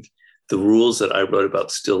I think the rules that I wrote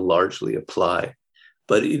about still largely apply.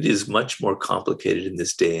 But it is much more complicated in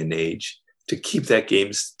this day and age to keep that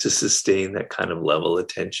game, to sustain that kind of level of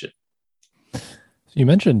attention. You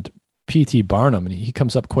mentioned P.T. Barnum, and he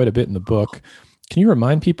comes up quite a bit in the book. Can you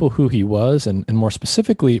remind people who he was? And more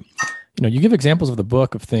specifically, you give examples of the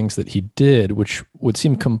book of things that he did, which would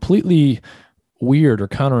seem completely weird or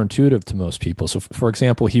counterintuitive to most people. So for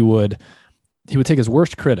example, he would take his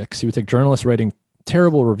worst critics. He would take journalists writing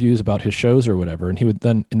terrible reviews about his shows or whatever, and he would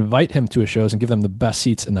then invite him to his shows and give them the best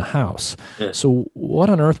seats in the house. Yeah. So what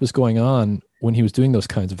on earth was going on when he was doing those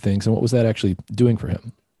kinds of things, and what was that actually doing for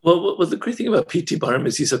him? Well, the great thing about P.T. Barnum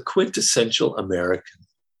is he's a quintessential American.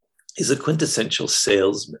 He's a quintessential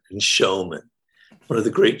salesman and showman, one of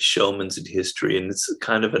the great showmen in history, and it's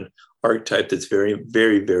kind of an archetype that's very,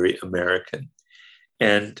 very, very American.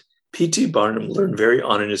 And P.T. Barnum learned very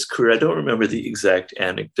on in his career, I don't remember the exact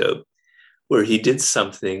anecdote, where he did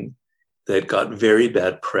something that got very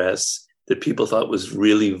bad press, that people thought was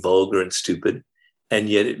really vulgar and stupid, and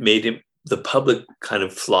yet it made the public kind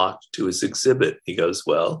of flocked to his exhibit. He goes,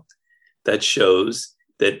 well, that shows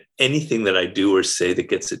that anything that I do or say that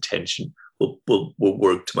gets attention will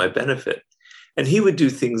work to my benefit. And he would do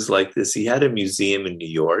things like this. He had a museum in New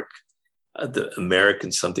York, the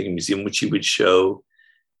American Something Museum, which he would show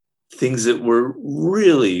things that were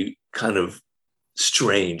really kind of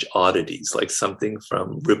strange oddities, like something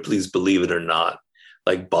from Ripley's Believe It or Not,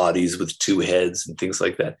 like bodies with 2 heads and things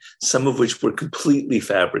like that, some of which were completely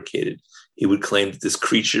fabricated. He would claim that this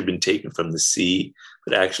creature had been taken from the sea,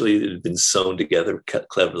 but actually it had been sewn together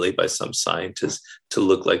cleverly by some scientist to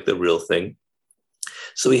look like the real thing.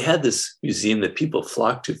 So he had this museum that people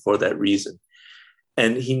flocked to for that reason.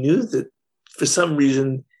 And he knew that for some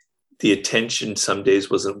reason, the attention some days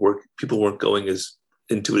wasn't working. People weren't going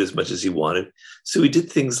into it as much as he wanted. So he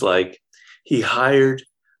did things like he hired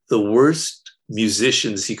the worst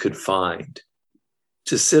musicians he could find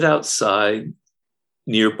to sit outside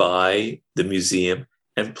nearby the museum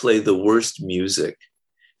and play the worst music.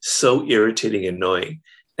 So irritating and annoying.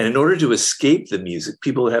 And in order to escape the music,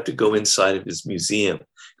 people would have to go inside of his museum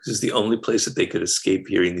because it's the only place that they could escape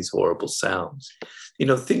hearing these horrible sounds.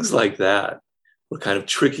 Things like that were kind of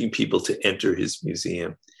tricking people to enter his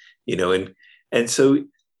museum, and so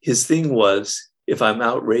his thing was, if I'm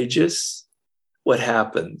outrageous, what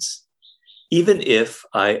happens? Even if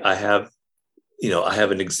I have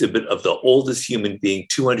an exhibit of the oldest human being,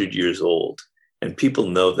 200 years old, and people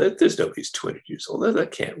know that there's nobody who's 200 years old.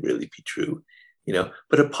 That can't really be true,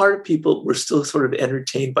 But a part of people were still sort of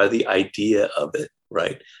entertained by the idea of it,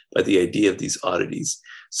 right? By the idea of these oddities.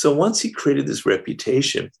 So once he created this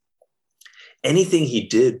reputation, anything he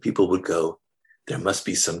did, people would go, there must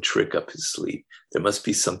be some trick up his sleeve. There must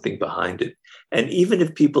be something behind it. And even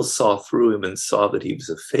if people saw through him and saw that he was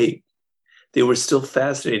a fake, they were still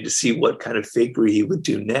fascinated to see what kind of fakery he would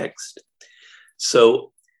do next.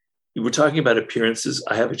 So we were talking about appearances.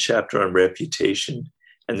 I have a chapter on reputation.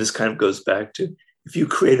 And this kind of goes back to, if you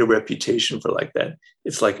create a reputation for like that,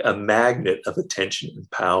 it's like a magnet of attention and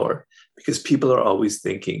power, because people are always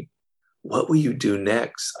thinking, what will you do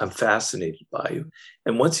next? I'm fascinated by you.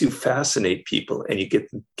 And once you fascinate people and you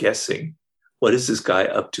get them guessing, what is this guy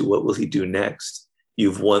up to? What will he do next?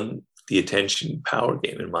 You've won the attention power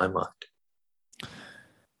game in my mind.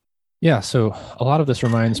 Yeah. So a lot of this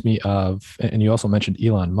reminds me of, and you also mentioned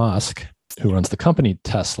Elon Musk, who runs the company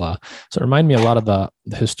Tesla. So it reminded me a lot of the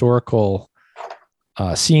historical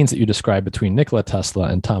scenes that you described between Nikola Tesla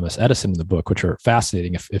and Thomas Edison in the book, which are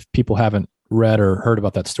fascinating. If people haven't read or heard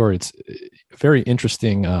about that story, it's a very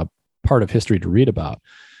interesting part of history to read about.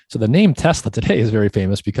 So the name Tesla today is very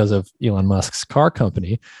famous because of Elon Musk's car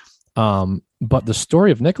company. But the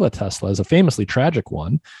story of Nikola Tesla is a famously tragic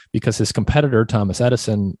one because his competitor, Thomas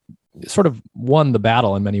Edison, sort of won the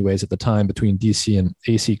battle in many ways at the time between DC and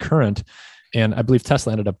AC current. And I believe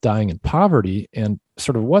Tesla ended up dying in poverty. And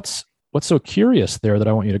sort of what's so curious there that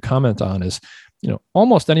I want you to comment on is,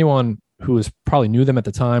 almost anyone who probably knew them at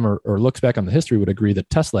the time or looks back on the history would agree that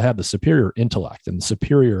Tesla had the superior intellect and the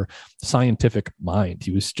superior scientific mind.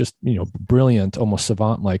 He was just, brilliant, almost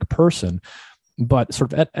savant-like person. But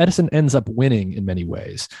sort of Edison ends up winning in many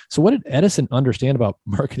ways. So what did Edison understand about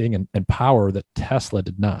marketing and power that Tesla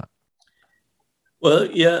did not? Well,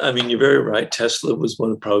 yeah, I mean, you're very right. Tesla was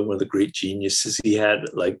probably one of the great geniuses. He had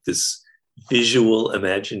like this visual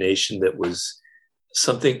imagination that was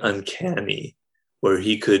something uncanny, where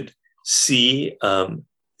he could see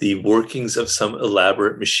the workings of some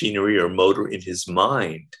elaborate machinery or motor in his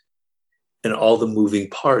mind and all the moving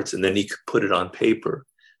parts, and then he could put it on paper.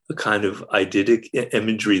 A kind of eidetic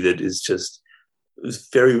imagery that is just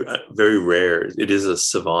very, very rare. It is a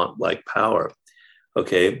savant-like power.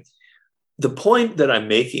 Okay. The point that I'm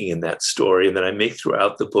making in that story, and that I make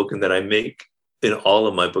throughout the book, and that I make in all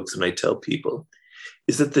of my books, and I tell people,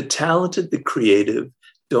 is that the talented, the creative,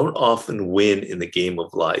 don't often win in the game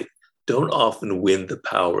of life, don't often win the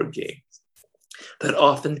power game. That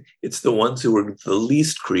often it's the ones who are the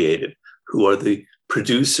least creative, who are the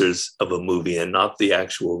producers of a movie and not the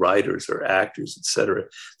actual writers or actors, etc.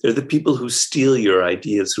 They're the people who steal your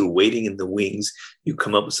ideas, who are waiting in the wings. You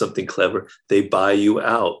come up with something clever, they buy you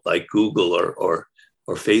out, like Google or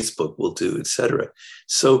Facebook will do, etc.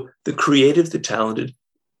 So the creative, the talented,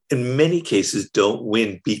 in many cases don't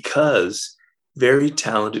win because very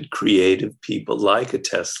talented, creative people like a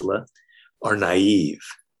Tesla are naive.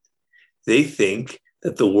 They think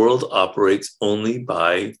that the world operates only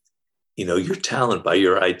by your talent, by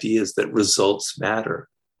your ideas, that results matter,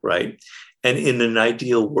 right? And in an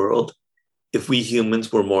ideal world, if we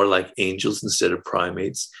humans were more like angels instead of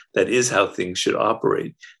primates, that is how things should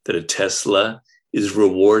operate, that a Tesla is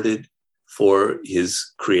rewarded for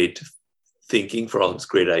his creative thinking, for all his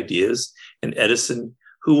great ideas. And Edison,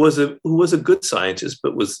 who was a good scientist,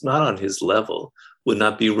 but was not on his level, would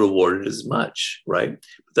not be rewarded as much, right?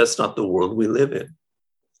 But that's not the world we live in.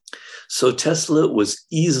 So Tesla was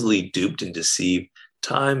easily duped and deceived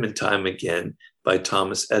time and time again by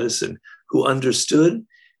Thomas Edison, who understood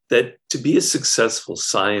that to be a successful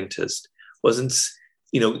scientist wasn't,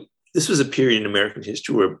 this was a period in American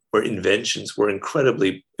history where inventions were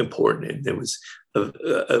incredibly important. And there was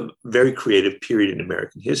a very creative period in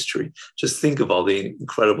American history. Just think of all the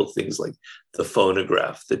incredible things like the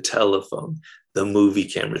phonograph, the telephone, the movie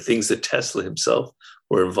camera, things that Tesla himself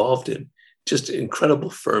were involved in. Just incredible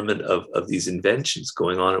ferment of these inventions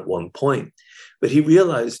going on at one point. But he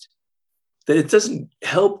realized that it doesn't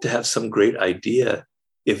help to have some great idea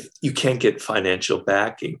if you can't get financial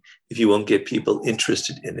backing, if you won't get people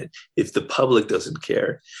interested in it, if the public doesn't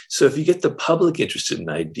care. So if you get the public interested in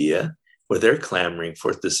an idea, where they're clamoring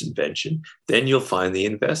for this invention, then you'll find the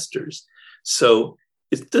investors. So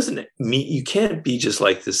it doesn't mean you can't be just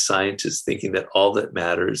like this scientist thinking that all that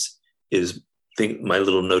matters is my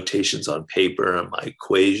little notations on paper and my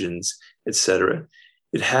equations, etc.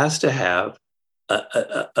 It has to have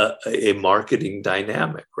a marketing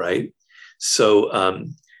dynamic, right? So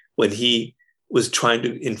when he was trying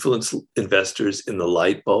to influence investors in the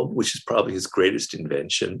light bulb, which is probably his greatest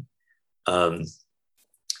invention,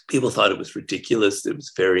 people thought it was ridiculous. It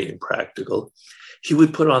was very impractical. He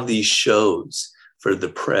would put on these shows for the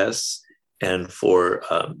press and for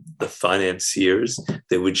the financiers.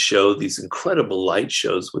 They would show these incredible light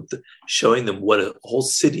shows showing them what a whole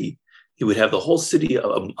city. He would have the whole city,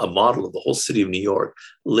 a model of the whole city of New York,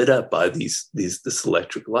 lit up by this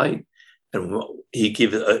electric light, and he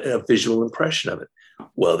gave a visual impression of it.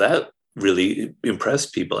 Well, that really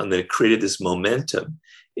impressed people, and then it created this momentum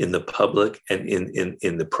in the public and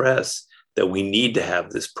in the press that we need to have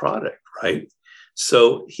this product, right?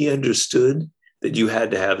 So he understood that you had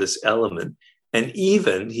to have this element. And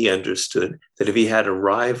even he understood that if he had a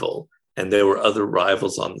rival, and there were other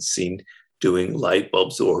rivals on the scene doing light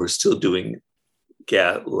bulbs or who were still doing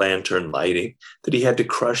lantern lighting, that he had to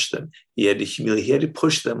crush them. He had to humiliate, he had to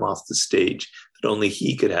push them off the stage, that only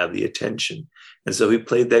he could have the attention. And so he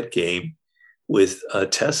played that game with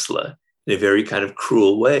Tesla in a very kind of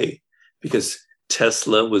cruel way, because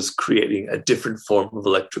Tesla was creating a different form of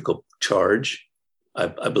electrical charge.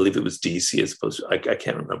 I believe it was DC as opposed to, I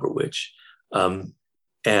can't remember which.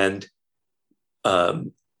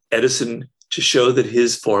 Edison, to show that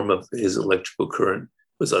his form of his electrical current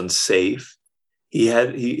was unsafe, he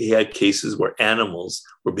had cases where animals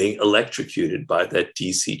were being electrocuted by that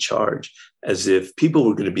DC charge. as if people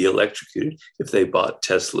were going to be electrocuted if they bought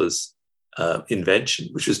Tesla's invention,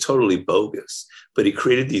 which was totally bogus. But he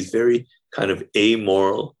created these very kind of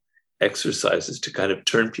amoral exercises to kind of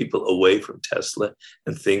turn people away from Tesla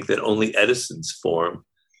and think that only Edison's form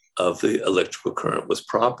of the electrical current was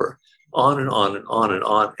proper. On and on and on and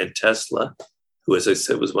on. And Tesla, who, as I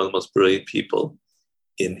said, was one of the most brilliant people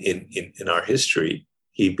in our history,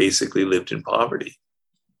 he basically lived in poverty.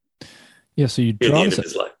 Yeah, so you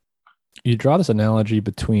draw this analogy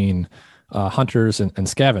between hunters and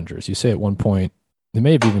scavengers. You say at one point, it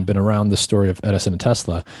may have even been around the story of Edison and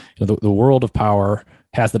Tesla. The world of power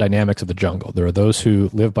has the dynamics of the jungle. There are those who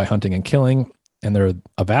live by hunting and killing, and there are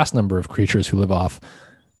a vast number of creatures who live off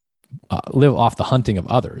the hunting of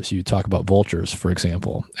others. You talk about vultures, for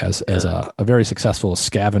example, as a very successful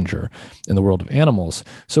scavenger in the world of animals.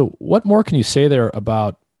 So what more can you say there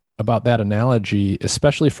about that analogy,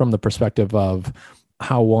 especially from the perspective of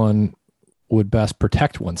how one would best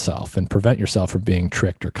protect oneself and prevent yourself from being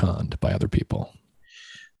tricked or conned by other people?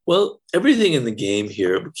 Well, everything in the game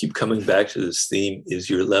here, we keep coming back to this theme, is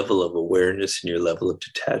your level of awareness and your level of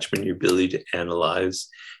detachment, your ability to analyze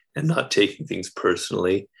and not taking things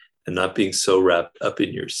personally and not being so wrapped up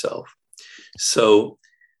in yourself. So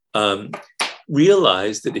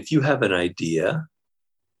realize that if you have an idea,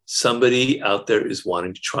 somebody out there is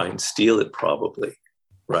wanting to try and steal it probably,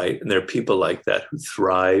 right? And there are people like that who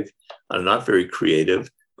thrive, are not very creative,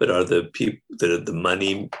 but are the people that are the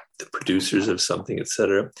money, the producers of something, et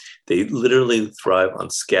cetera. They literally thrive on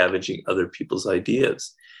scavenging other people's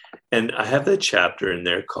ideas. And I have that chapter in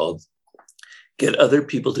there called Get Other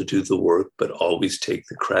People to Do the Work, but Always Take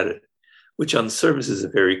the Credit, which on the surface is a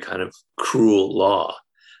very kind of cruel law.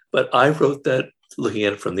 But I wrote that looking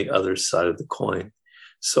at it from the other side of the coin.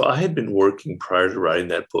 So I had been working prior to writing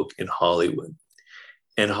that book in Hollywood.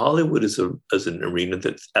 And Hollywood is an arena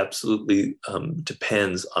that absolutely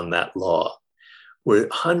depends on that law, where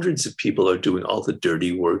hundreds of people are doing all the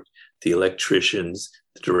dirty work, the electricians,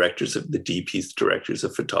 the directors of the DPs, the directors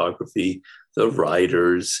of photography, the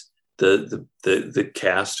writers, the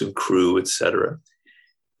cast and crew, et cetera.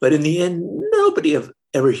 But in the end, nobody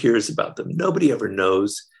ever hears about them. Nobody ever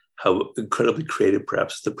knows how incredibly creative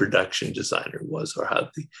perhaps the production designer was, or how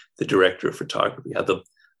the director of photography, how the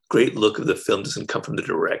great look of the film doesn't come from the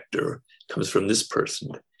director, it comes from this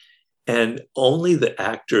person. And only the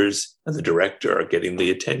actors and the director are getting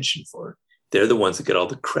the attention for it. They're the ones that get all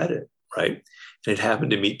the credit, right? And it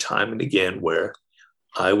happened to me time and again where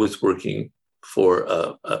I was working for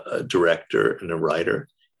a director and a writer,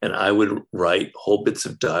 and I would write whole bits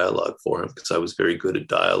of dialogue for him because I was very good at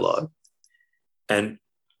dialogue. And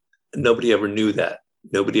nobody ever knew that.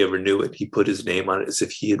 Nobody ever knew it. He put his name on it as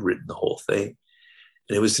if he had written the whole thing.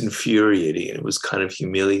 And it was infuriating, and it was kind of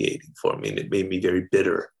humiliating for me, and it made me very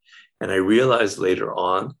bitter. And I realized later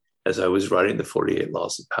on, as I was writing the 48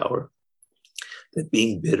 Laws of Power, that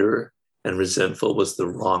being bitter and resentful was the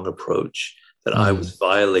wrong approach, that I was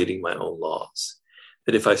violating my own laws.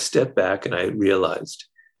 That if I stepped back and I realized,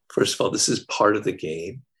 first of all, this is part of the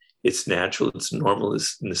game. It's natural, it's normal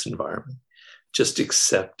in this environment. Just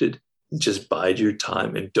accept it and just bide your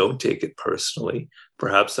time and don't take it personally.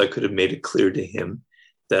 Perhaps I could have made it clear to him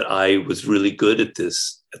that I was really good at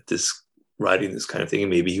this writing this kind of thing. And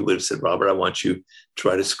maybe he would have said, Robert, I want you to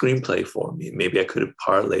write a screenplay for me. Maybe I could have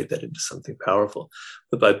parlayed that into something powerful.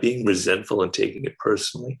 But by being resentful and taking it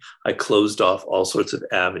personally, I closed off all sorts of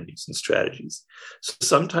avenues and strategies. So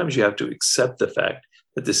sometimes you have to accept the fact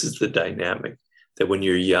that this is the dynamic, that when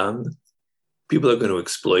you're young, people are going to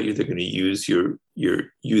exploit you. They're going to use your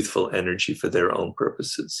youthful energy for their own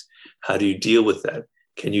purposes. How do you deal with that?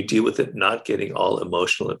 Can you deal with it not getting all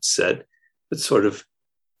emotional, upset, but sort of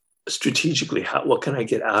strategically, what can I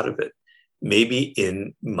get out of it? Maybe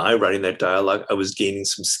in my writing that dialogue, I was gaining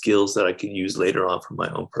some skills that I could use later on for my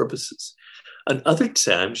own purposes. And other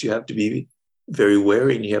times, you have to be very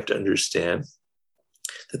wary, and you have to understand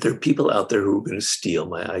that there are people out there who are going to steal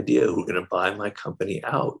my idea, who are going to buy my company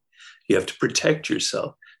out. You have to protect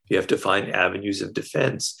yourself. You have to find avenues of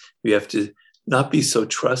defense. You have to not be so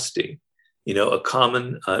trusting. A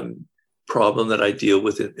common problem that I deal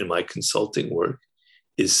with in my consulting work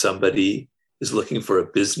is somebody is looking for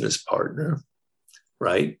a business partner,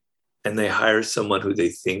 right? And they hire someone who they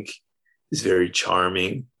think is very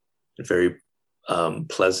charming and very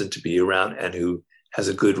pleasant to be around and who has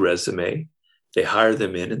a good resume. They hire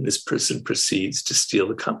them in, and this person proceeds to steal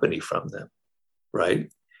the company from them,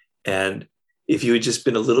 right? And if you had just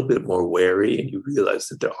been a little bit more wary and you realize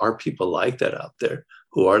that there are people like that out there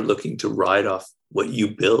who are looking to ride off what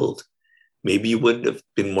you build, maybe you wouldn't have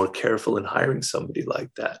been more careful in hiring somebody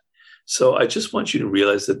like that. So I just want you to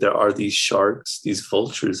realize that there are these sharks, these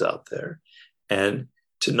vultures out there, and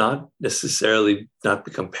to not necessarily not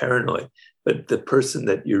become paranoid, but the person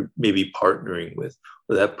that you're maybe partnering with,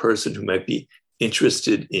 or that person who might be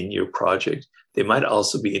interested in your project, they might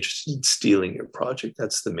also be interested in stealing your project.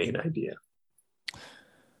 That's the main idea.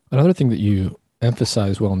 Another thing that you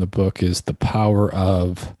emphasize well in the book is the power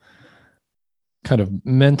of kind of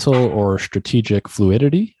mental or strategic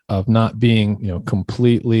fluidity, of not being,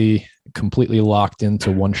 completely locked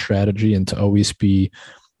into one strategy, and to always be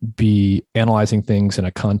analyzing things in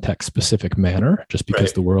a context specific manner, just because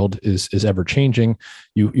Right. the world is ever changing.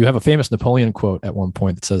 You have a famous Napoleon quote at one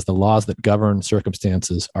point that says, the laws that govern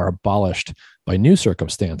circumstances are abolished by new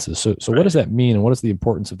circumstances. So Right. What does that mean, and what is the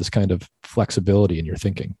importance of this kind of flexibility in your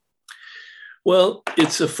thinking? Well,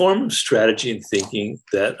 it's a form of strategy and thinking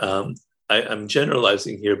that I'm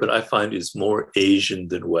generalizing here, but I find is more Asian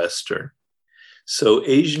than Western. So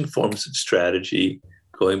Asian forms of strategy,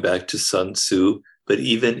 going back to Sun Tzu, but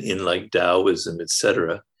even in like Taoism,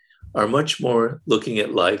 etc., are much more looking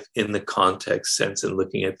at life in the context sense and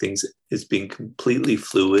looking at things as being completely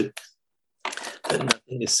fluid, that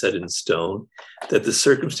nothing is set in stone, that the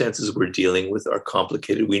circumstances we're dealing with are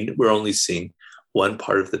complicated. We're only seeing one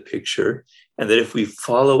part of the picture, and that if we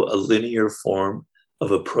follow a linear form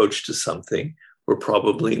of approach to something, we're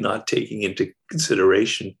probably not taking into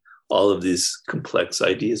consideration all of these complex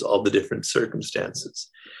ideas, all the different circumstances.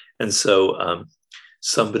 And so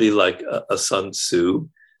somebody like a Sun Tzu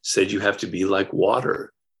said, you have to be like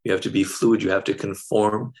water. You have to be fluid. You have to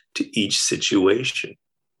conform to each situation,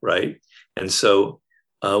 right? And so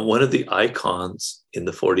one of the icons in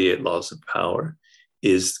the 48 Laws of Power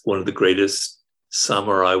is one of the greatest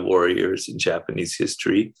samurai warriors in Japanese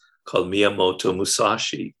history, called Miyamoto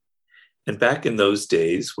Musashi. And back in those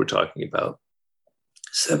days, we're talking about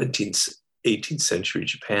 17th, 18th century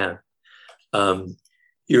Japan,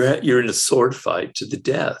 you're in a sword fight to the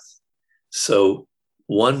death. So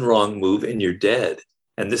one wrong move and you're dead.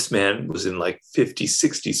 And this man was in like 50,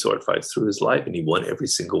 60 sword fights through his life, and he won every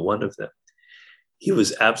single one of them. He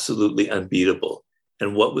was absolutely unbeatable.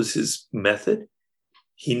 And what was his method?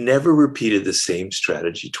 He never repeated the same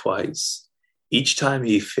strategy twice. Each time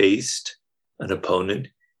he faced an opponent,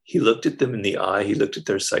 he looked at them in the eye, he looked at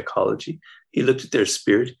their psychology, he looked at their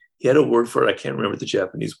spirit. He had a word for it, I can't remember the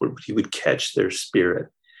Japanese word, but he would catch their spirit.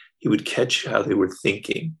 He would catch how they were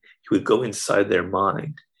thinking. He would go inside their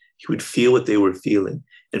mind. He would feel what they were feeling.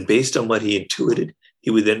 And based on what he intuited,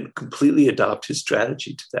 he would then completely adopt his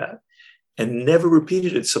strategy to that and never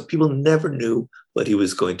repeated it. So people never knew what he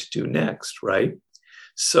was going to do next, right?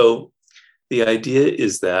 So the idea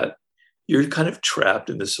is that you're kind of trapped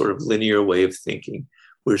in this sort of linear way of thinking.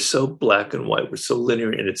 We're so black and white, we're so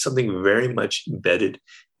linear, and it's something very much embedded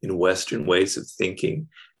in Western ways of thinking.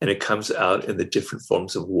 And it comes out in the different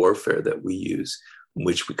forms of warfare that we use, in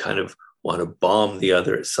which we kind of want to bomb the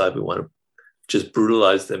other side. We want to just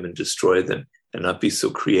brutalize them and destroy them and not be so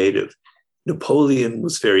creative. Napoleon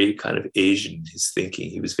was very kind of Asian in his thinking.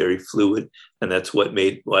 He was very fluid, and that's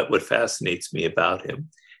what fascinates me about him,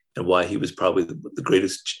 and why he was probably the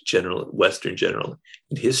greatest general, Western general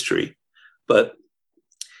in history. But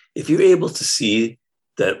if you're able to see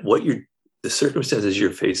that the circumstances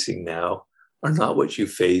you're facing now are not what you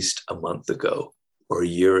faced a month ago or a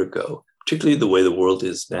year ago, particularly the way the world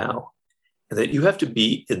is now, and that you have to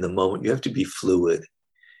be in the moment, you have to be fluid.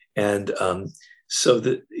 And so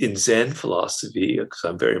that in Zen philosophy, because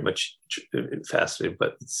I'm very much fascinated by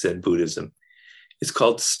Zen Buddhism, it's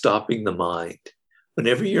called stopping the mind.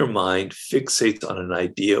 Whenever your mind fixates on an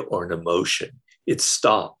idea or an emotion, it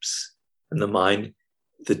stops. And the mind,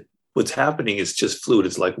 what's happening is just fluid.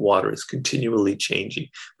 It's like water. It's continually changing,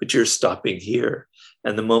 but you're stopping here.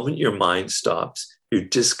 And the moment your mind stops, you're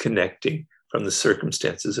disconnecting from the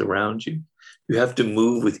circumstances around you. You have to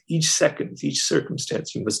move with each second, with each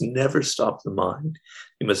circumstance. You must never stop the mind.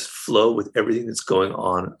 You must flow with everything that's going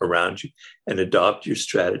on around you and adopt your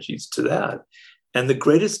strategies to that. And the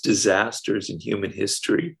greatest disasters in human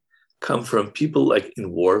history come from people like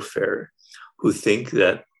in warfare who think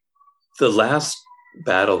that the last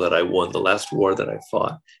battle that I won, the last war that I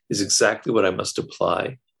fought, is exactly what I must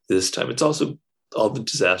apply this time. It's also all the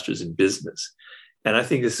disasters in business. And I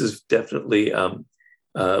think this is definitely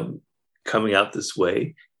coming out this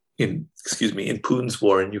way in Putin's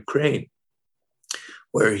war in Ukraine,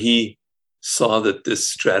 where he saw that this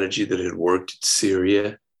strategy that had worked in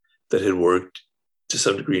Syria, that had worked to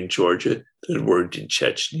some degree in Georgia, that had worked in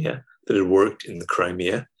Chechnya, that had worked in the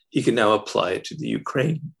Crimea, he can now apply it to the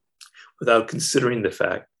Ukraine without considering the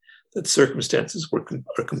fact that circumstances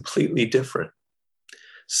are completely different.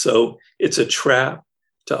 So it's a trap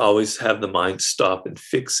to always have the mind stop and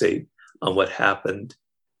fixate on what happened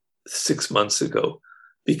 6 months ago,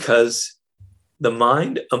 because the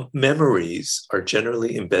mind memories are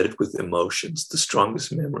generally embedded with emotions. The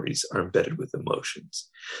strongest memories are embedded with emotions.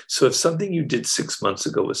 So if something you did 6 months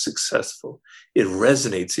ago was successful, it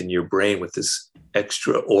resonates in your brain with this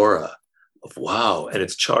extra aura of wow, and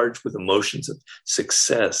it's charged with emotions of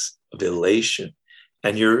success, of elation.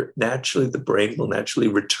 And the brain will naturally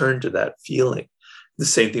return to that feeling. The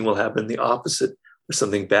same thing will happen the opposite, where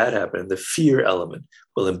something bad happened. The fear element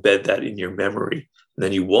will embed that in your memory. And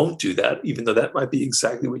then you won't do that, even though that might be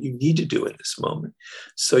exactly what you need to do in this moment.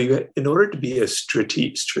 So in order to be a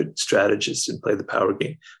strategist and play the power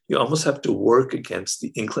game, you almost have to work against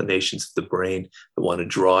the inclinations of the brain that want to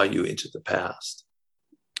draw you into the past.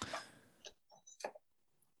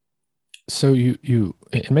 So you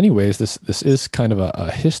in many ways, this is kind of a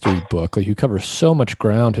history book. Like, you cover so much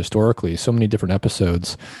ground historically, so many different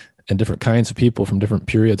episodes and different kinds of people from different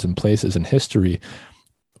periods and places in history.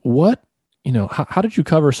 How did you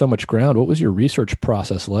cover so much ground? What was your research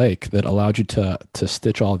process like that allowed you to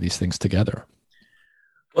stitch all of these things together?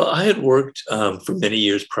 Well, I had worked for many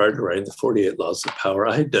years prior to writing the 48 Laws of Power.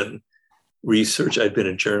 I had done research. I'd been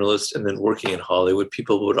a journalist, and then working in Hollywood,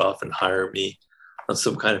 people would often hire me on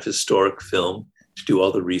some kind of historic film to do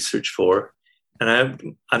all the research for.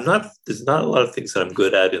 And there's not a lot of things that I'm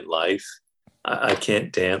good at in life. I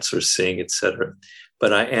can't dance or sing, etc.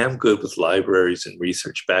 But I am good with libraries and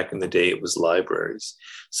research. Back in the day, it was libraries.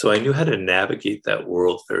 So I knew how to navigate that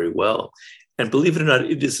world very well. And believe it or not,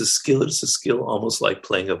 it is a skill. It's a skill almost like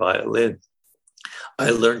playing a violin.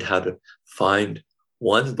 I learned how to find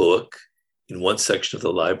one book in one section of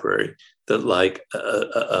the library that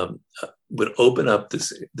would open up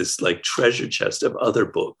this like treasure chest of other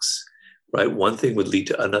books, right? One thing would lead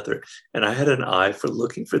to another. And I had an eye for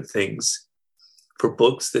looking for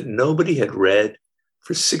books that nobody had read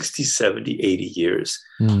for 60, 70, 80 years.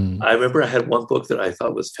 I remember I had one book that I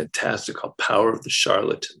thought was fantastic called Power of the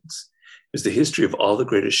Charlatans. It was the history of all the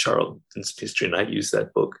greatest charlatans in history. And I used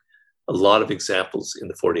that book, a lot of examples in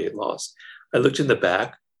the 48 Laws. I looked in the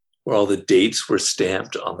back where all the dates were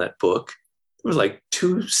stamped on that book. There was like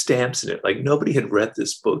 2 stamps in it. Like, nobody had read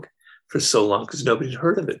this book for so long because nobody had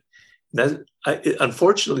heard of it.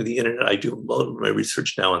 Unfortunately, the internet, I do a lot of my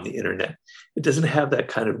research now on the internet. It doesn't have that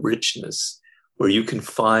kind of richness where you can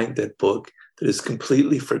find that book that is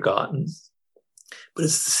completely forgotten, but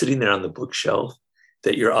it's sitting there on the bookshelf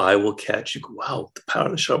that your eye will catch. You go, wow, The Power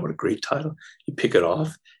of the Charlatan, what a great title. You pick it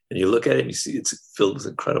off and you look at it and you see it's filled with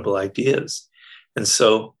incredible ideas. And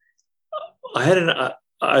so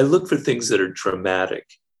I look for things that are dramatic,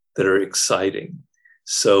 that are exciting.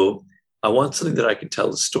 So I want something that I can tell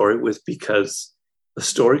a story with, because a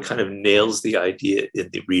story kind of nails the idea in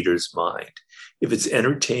the reader's mind. If it's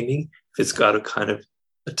entertaining, if it's got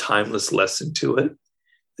a timeless lesson to it,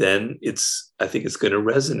 then I think it's going to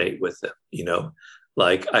resonate with them.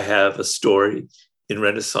 Like, I have a story in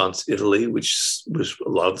Renaissance Italy, which a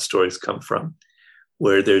lot of the stories come from,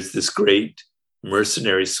 where there's this great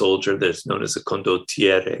mercenary soldier that's known as a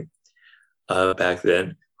condottiere back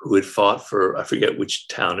then, who had fought for, I forget which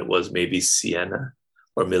town it was, maybe Siena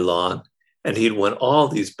or Milan. And he'd won all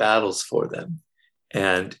these battles for them.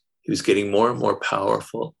 And he was getting more and more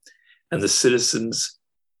powerful. And the citizens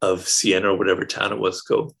of Siena, or whatever town it was,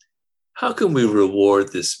 go, how can we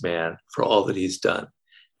reward this man for all that he's done?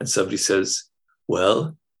 And somebody says,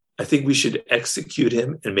 well, I think we should execute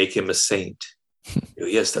him and make him a saint.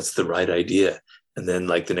 Yes, that's the right idea. And then,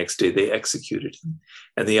 like, the next day they executed him.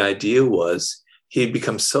 And the idea was he had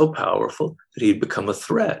become so powerful that he'd become a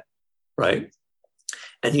threat, right?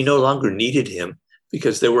 And he no longer needed him,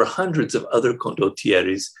 because there were hundreds of other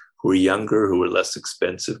condottieres who were younger, who were less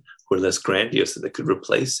expensive, who were less grandiose, that could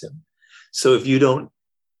replace him. So if you don't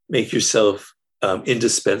make yourself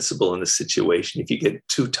indispensable in a situation, if you get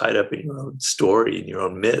too tied up in your own story, in your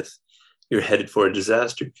own myth, you're headed for a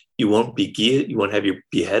disaster. You won't have you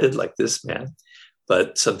beheaded like this man,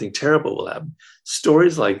 but something terrible will happen.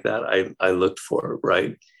 Stories like that I looked for,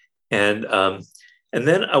 right? And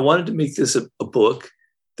then I wanted to make this a book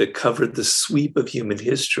that covered the sweep of human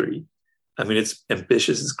history. I mean, it's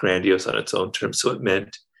ambitious, it's grandiose on its own terms. So it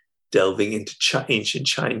meant delving into ancient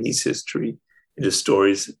Chinese history, into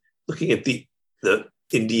stories, looking at the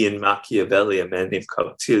Indian Machiavelli, a man named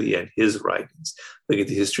Kautilya, and his writings, looking at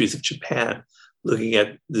the histories of Japan, looking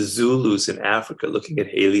at the Zulus in Africa, looking at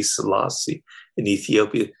Haile Selassie in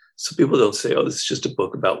Ethiopia. So people don't say, oh, this is just a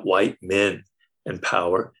book about white men and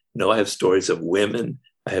power. No, I have stories of women.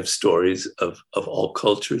 I have stories of all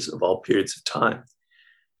cultures, of all periods of time.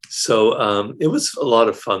 So it was a lot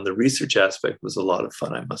of fun. The research aspect was a lot of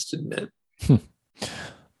fun, I must admit.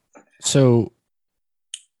 So,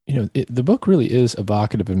 the book really is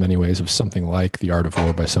evocative in many ways of something like The Art of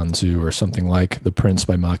War by Sun Tzu or something like The Prince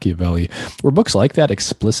by Machiavelli. Were books like that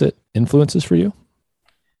explicit influences for you?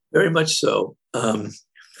 Very much so.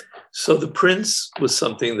 So The Prince was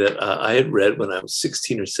something that I had read when I was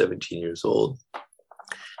 16 or 17 years old.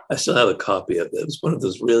 I still have a copy of it. It was one of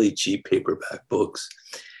those really cheap paperback books.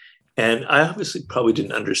 And I obviously probably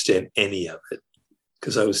didn't understand any of it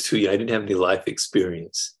because I was too young. I didn't have any life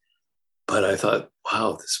experience. But I thought,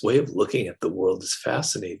 wow, this way of looking at the world is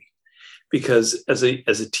fascinating. Because as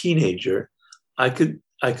a teenager, I could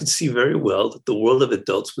see very well that the world of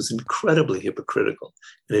adults was incredibly hypocritical,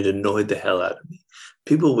 and it annoyed the hell out of me.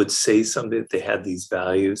 People would say something that they had these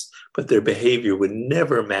values, but their behavior would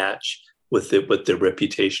never match with what their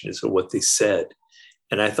reputation is or what they said.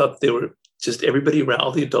 And I thought they were just everybody around,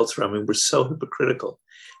 all the adults around me were so hypocritical.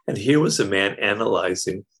 And here was a man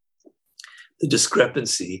analyzing the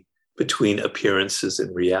discrepancy between appearances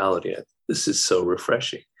and reality. This is so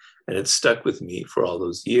refreshing. And it stuck with me for all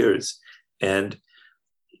those years. And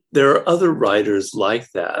there are other writers like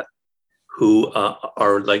that who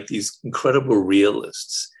are like these incredible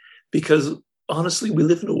realists, because honestly, we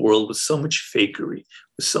live in a world with so much fakery,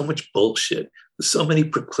 with so much bullshit, with so many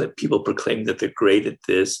people proclaiming that they're great at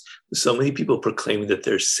this, with so many people proclaiming that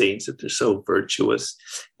they're saints, that they're so virtuous.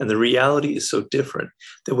 And the reality is so different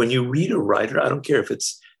that when you read a writer, I don't care if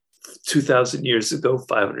it's 2,000 years ago,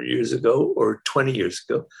 500 years ago, or 20 years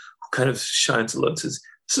ago, who kind of shines a light and says,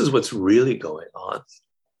 this is what's really going on.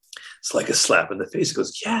 It's like a slap in the face. It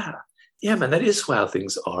goes, yeah, man, that is how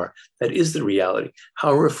things are. That is the reality.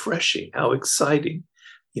 How refreshing, how exciting.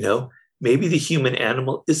 Maybe the human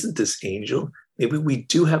animal isn't this angel. Maybe we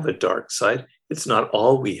do have a dark side. It's not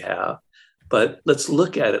all we have, but let's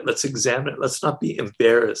look at it. Let's examine it. Let's not be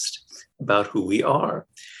embarrassed about who we are.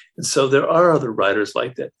 And so there are other writers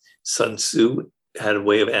like that. Sun Tzu had a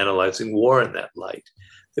way of analyzing war in that light.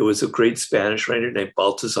 There was a great Spanish writer named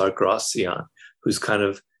Baltasar Gracian, who's kind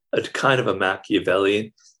of a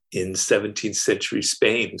Machiavellian in 17th century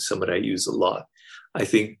Spain, someone I use a lot. I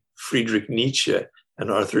think Friedrich Nietzsche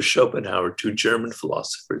and Arthur Schopenhauer, two German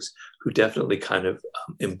philosophers who definitely kind of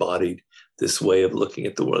embodied this way of looking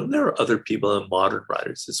at the world. And there are other people and modern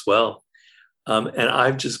writers as well. And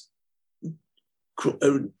I'm just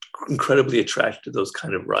incredibly attracted to those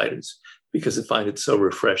kind of writers because I find it so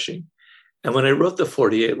refreshing. And when I wrote the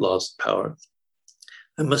 48 Laws of Power,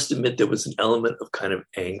 I must admit there was an element of kind of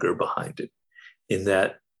anger behind it, in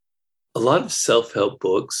that a lot of self-help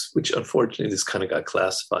books, which unfortunately this kind of got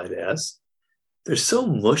classified as, they're so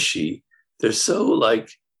mushy. They're so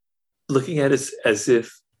like looking at us as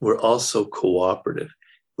if we're all so cooperative.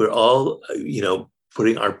 We're all,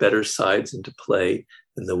 putting our better sides into play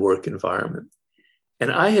in the work environment.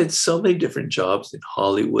 And I had so many different jobs in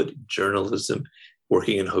Hollywood, journalism,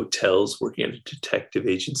 working in hotels, working at a detective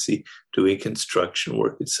agency, doing construction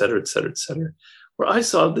work, et cetera, where I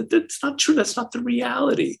saw that that's not true. That's not the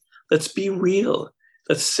reality. Let's be real.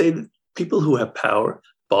 Let's say that people who have power,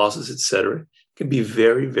 bosses, et cetera, can be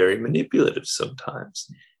very, very manipulative sometimes.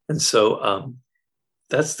 And so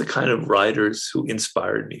that's the kind of writers who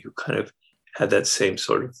inspired me, who kind of had that same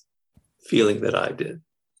sort of feeling that I did.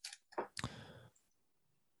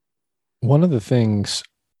 One of the things,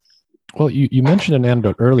 well, you mentioned an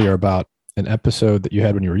anecdote earlier about an episode that you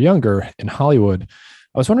had when you were younger in Hollywood.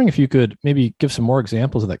 I was wondering if you could maybe give some more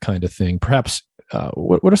examples of that kind of thing. Perhaps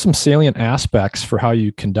what are some salient aspects for how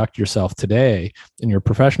you conduct yourself today in your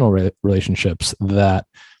professional relationships that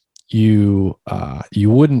you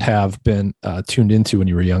wouldn't have been tuned into when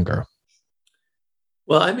you were younger?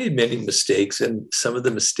 Well, I made many mistakes, and some of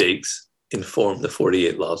the mistakes inform the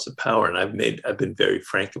 48 Laws of Power. And I've been very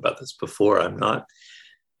frank about this before.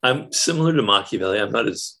 I'm similar to Machiavelli. I'm not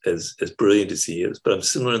as brilliant as he is, but I'm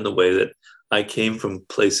similar in the way that I came from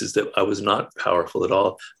places that I was not powerful at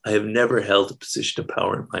all. I have never held a position of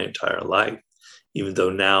power in my entire life, even though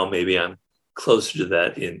now maybe I'm closer to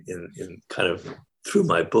that in kind of through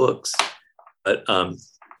my books. But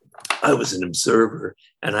I was an observer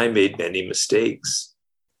and I made many mistakes.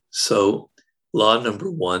 So law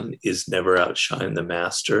number one is never outshine the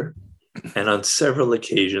master. And on several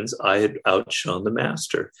occasions, I had outshone the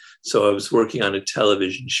master. So I was working on a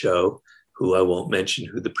television show, who I won't mention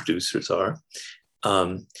who the producers are.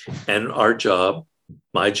 And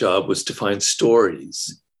my job was to find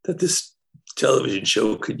stories that this television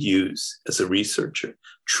show could use as a researcher,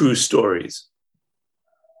 true stories.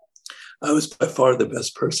 I was by far the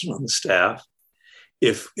best person on the staff.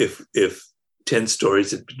 If 10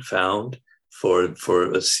 stories had been found,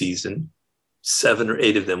 for a season, 7 or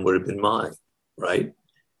 8 of them would have been mine, right?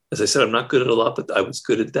 As I said, I'm not good at a lot, but I was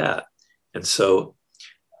good at that. And so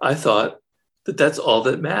I thought that that's all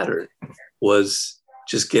that mattered, was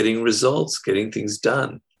just getting results, getting things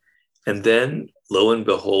done. And then, lo and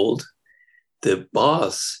behold, the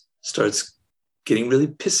boss starts getting really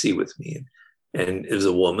pissy with me. And it was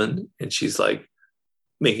a woman, and she's like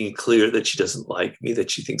making it clear that she doesn't like me,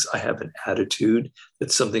 that she thinks I have an attitude,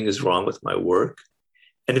 that something is wrong with my work.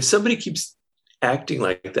 And if somebody keeps acting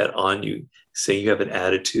like that on you, saying you have an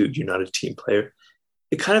attitude, you're not a team player,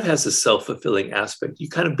 it kind of has a self-fulfilling aspect. You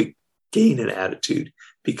kind of gain an attitude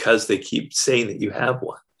because they keep saying that you have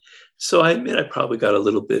one. So I admit I probably got a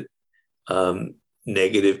little bit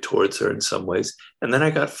negative towards her in some ways. And then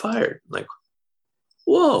I got fired. I'm like,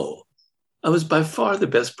 whoa, I was by far the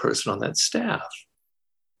best person on that staff.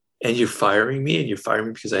 And you're firing me, and you're firing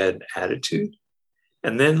me because I had an attitude.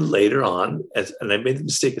 And then later on, and I made the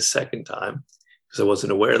mistake a second time because I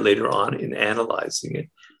wasn't aware later on in analyzing it,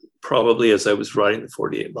 probably as I was writing the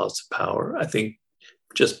 48 Laws of Power, I think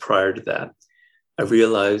just prior to that, I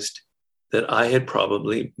realized that I had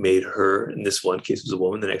probably made her, in this one case was a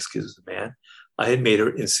woman, the next case was a man, I had made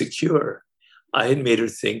her insecure. I had made her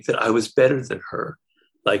think that I was better than her,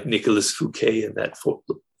 like Nicolas Fouquet in that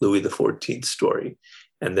Louis XIV story,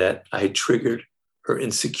 and that I had triggered her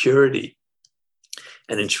insecurity.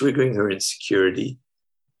 And in triggering her insecurity,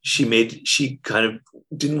 she kind of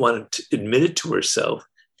didn't want to admit it to herself,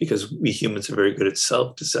 because we humans are very good at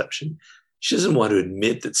self-deception. She doesn't want to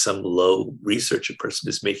admit that some low researcher person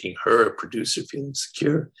is making her, a producer, feel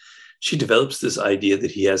insecure. She develops this idea that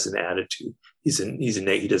he has an attitude. He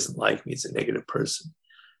doesn't like me. He's a negative person.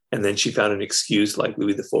 And then she found an excuse, like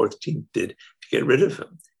Louis XIV did, to get rid of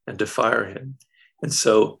him and to fire him. And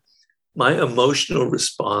so my emotional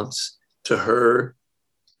response to her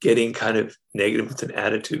getting kind of negative with an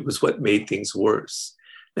attitude was what made things worse.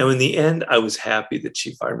 Now, in the end, I was happy that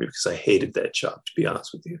she fired me because I hated that job, to be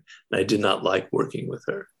honest with you. And I did not like working with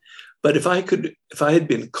her. But if I had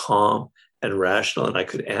been calm and rational and I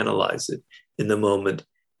could analyze it in the moment,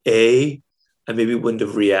 A, I maybe wouldn't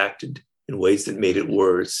have reacted in ways that made it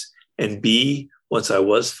worse. And B, once I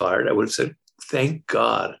was fired, I would have said, thank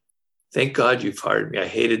God you fired me. I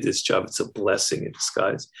hated this job. It's a blessing in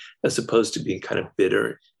disguise, as opposed to being kind of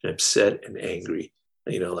bitter and upset and angry,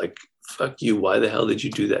 like, fuck you, why the hell did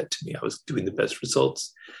you do that to me? I was doing the best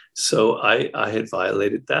results. So I had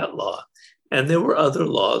violated that law. And there were other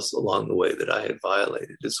laws along the way that I had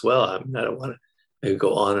violated as well. I don't want to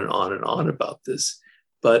go on and on and on about this.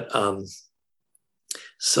 But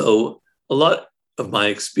so a lot of my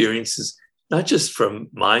experiences, not just from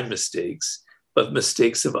my mistakes, but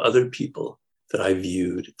mistakes of other people that I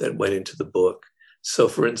viewed that went into the book. So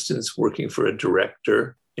for instance, working for a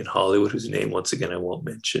director in Hollywood, whose name, once again, I won't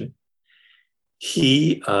mention,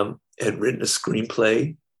 he had written a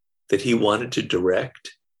screenplay that he wanted to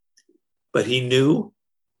direct, but he knew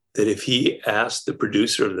that if he asked the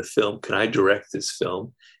producer of the film, can I direct this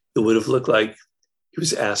film? It would have looked like he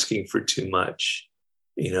was asking for too much,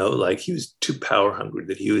 like he was too power hungry,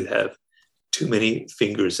 that he would have too many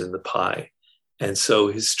fingers in the pie. And so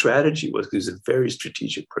his strategy was, because he was a very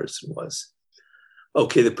strategic person, was,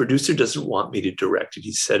 okay, the producer doesn't want me to direct it.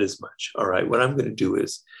 He said as much. All right, what I'm going to do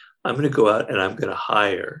is I'm going to go out and I'm going to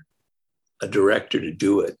hire a director to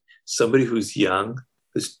do it. Somebody who's young,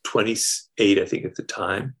 who's 28, I think at the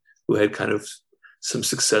time, who had kind of some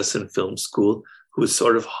success in film school, who was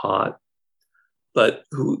sort of hot, but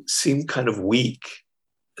who seemed kind of weak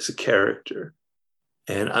as a character.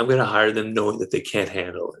 And I'm going to hire them knowing that they can't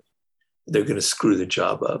handle it. They're going to screw the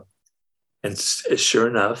job up. And sure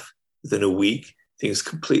enough, within a week, things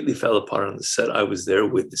completely fell apart on the set. I was there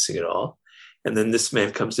witnessing it all. And then this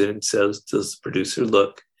man comes in and tells the producer,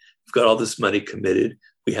 look, we've got all this money committed.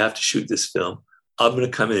 We have to shoot this film. I'm going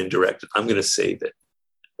to come in and direct it. I'm going to save it,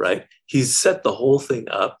 right? He's set the whole thing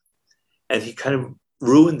up, and he kind of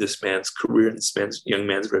ruined this man's career and this young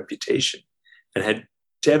man's reputation, and had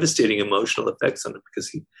devastating emotional effects on him,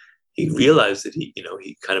 because he realized that he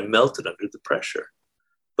kind of melted under the pressure.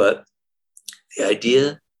 But the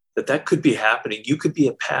idea that could be happening, you could be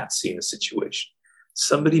a patsy in a situation.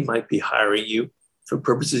 Somebody might be hiring you for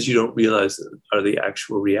purposes you don't realize are the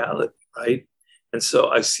actual reality, right? And so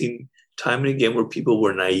I've seen time and again where people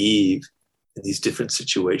were naive in these different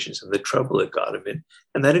situations and the trouble it got them in.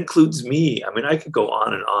 And that includes me. I mean, I could go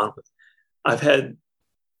on and on. I've had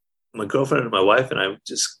my girlfriend and my wife and I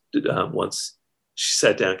just once she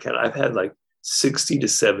sat down and counted. I've had like 60 to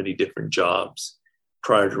 70 different jobs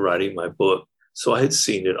prior to writing my book. So I had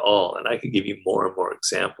seen it all, and I could give you more and more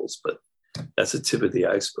examples, but that's the tip of the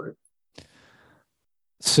iceberg.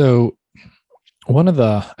 So one of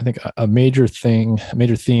the, I think a major theme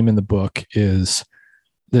in the book is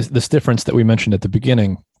this difference that we mentioned at the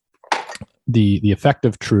beginning, the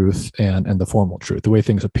effective truth and the formal truth, the way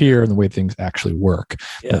things appear and the way things actually work.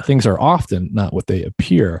 Yeah. That things are often not what they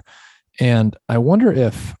appear. And I wonder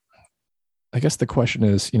if, I guess the question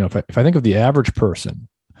is, if I think of the average person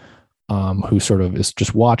who sort of is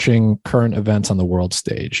just watching current events on the world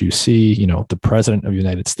stage, you see, the president of the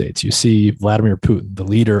United States, you see Vladimir Putin, the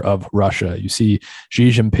leader of Russia, you see Xi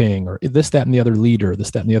Jinping, or this, that, and the other leader,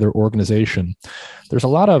 this, that, and the other organization. There's a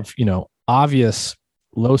lot of, obvious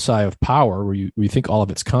loci of power where you think all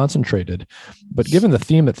of it's concentrated. But given the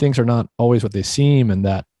theme that things are not always what they seem, and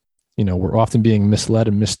that we're often being misled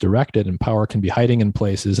and misdirected, and power can be hiding in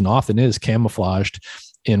places and often is camouflaged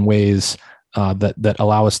in ways that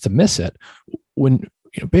allow us to miss it. When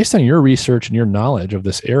based on your research and your knowledge of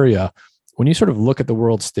this area, when you sort of look at the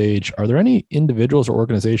world stage, are there any individuals or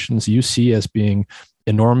organizations you see as being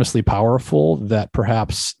enormously powerful that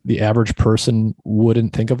perhaps the average person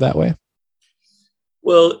wouldn't think of that way?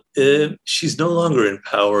 Well, she's no longer in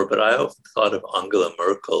power, but I often thought of Angela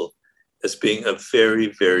Merkel as being a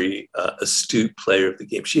very, very astute player of the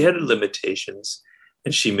game. She had her limitations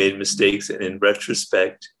and she made mistakes. And in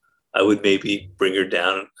retrospect, I would maybe bring her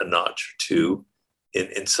down a notch or two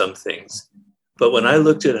in some things. But when I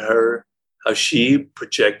looked at her, how she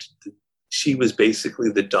projected, she was basically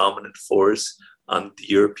the dominant force on the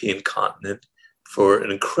European continent for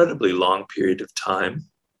an incredibly long period of time.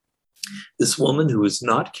 This woman who was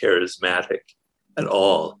not charismatic at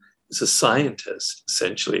all, is a scientist,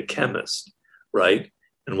 essentially a chemist, right?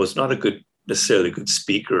 And was not necessarily a good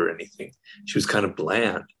speaker or anything. She was kind of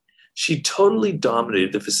bland. She totally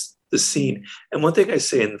dominated the scene. And one thing I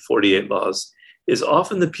say in the 48 Laws is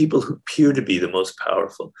often the people who appear to be the most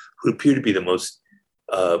powerful, who appear to be the most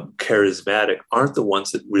charismatic, aren't the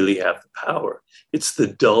ones that really have the power. It's the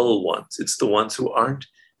dull ones. It's the ones who aren't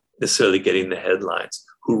necessarily getting the headlines,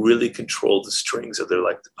 who really control the strings, or they're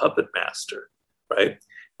like the puppet master, right?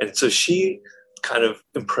 And so she kind of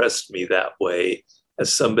impressed me that way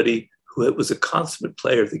as somebody who was a consummate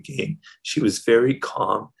player of the game. She was very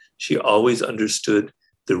calm. She always understood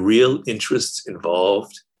the real interests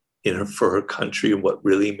involved for her country and what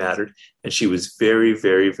really mattered. And she was very,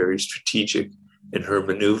 very, very strategic in her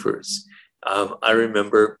maneuvers. I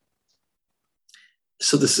remember,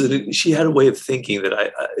 she had a way of thinking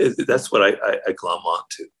that that's what I glom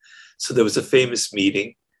onto. So there was a famous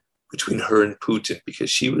meeting between her and Putin, because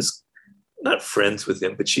she was not friends with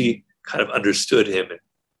him, but she kind of understood him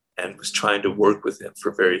and was trying to work with him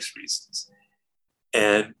for various reasons.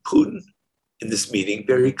 And Putin, in this meeting,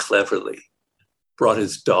 very cleverly brought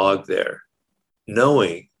his dog there,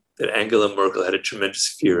 knowing that Angela Merkel had a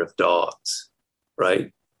tremendous fear of dogs,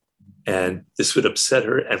 right? And this would upset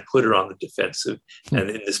her and put her on the defensive. And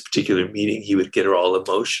in this particular meeting, he would get her all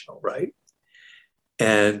emotional, right?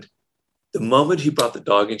 And the moment he brought the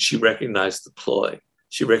dog in, she recognized the ploy.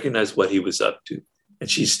 She recognized what he was up to, and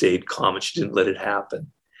she stayed calm and she didn't let it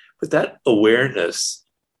happen. But that awareness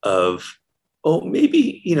of, oh,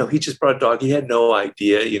 maybe, he just brought a dog. He had no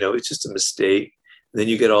idea, it's just a mistake. And then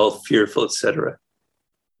you get all fearful, etc.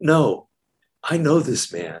 No, I know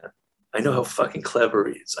this man. I know how fucking clever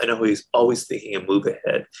he is. I know he's always thinking a move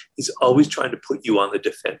ahead. He's always trying to put you on the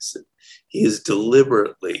defensive. He is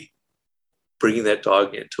deliberately bringing that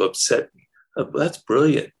dog in to upset me. That's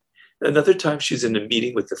brilliant. Another time she's in a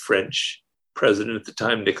meeting with the French president at the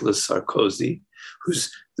time, Nicolas Sarkozy,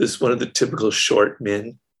 who's one of the typical short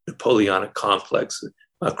men, Napoleonic complex.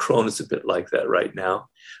 Macron is a bit like that right now,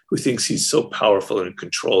 who thinks he's so powerful and in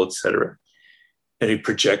control, etc. And he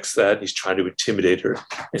projects that, and he's trying to intimidate her.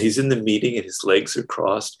 And he's in the meeting and his legs are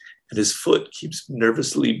crossed and his foot keeps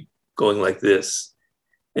nervously going like this.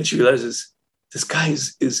 And she realizes this guy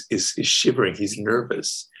is shivering. He's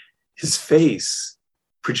nervous. His face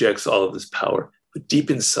projects all of this power, but deep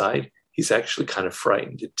inside, he's actually kind of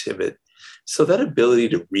frightened and timid. So that ability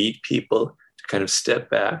to read people, to kind of step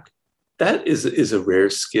back, that is a rare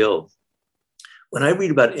skill. When I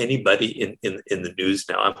read about anybody in the news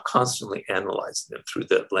now, I'm constantly analyzing them through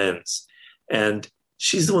that lens. And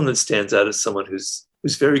she's the one that stands out as someone who's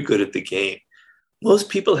very good at the game. Most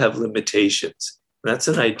people have limitations. And that's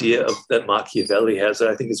an idea that Machiavelli has that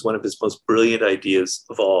I think is one of his most brilliant ideas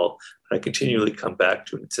of all. I continually come back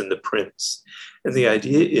to it. It's in The Prince. And the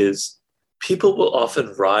idea is people will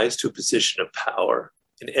often rise to a position of power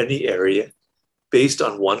in any area based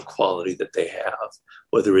on one quality that they have,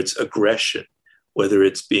 whether it's aggression, whether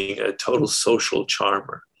it's being a total social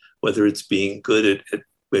charmer, whether it's being good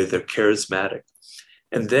whether they're charismatic.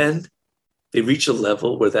 And then they reach a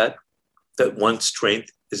level where that that one strength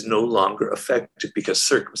is no longer effective because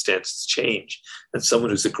circumstances change. And someone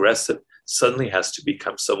who's aggressive suddenly has to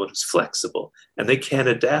become someone who's flexible, and they can't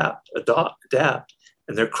adapt,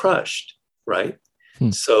 and they're crushed, right?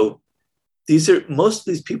 So most of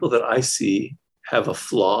these people that I see have a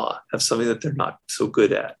flaw, have something that they're not so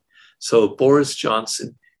good at. So Boris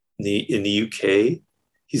Johnson in the UK,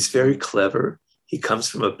 he's very clever. He comes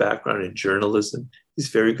from a background in journalism. He's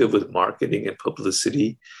very good with marketing and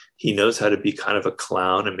publicity. He knows how to be kind of a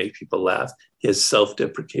clown and make people laugh. He has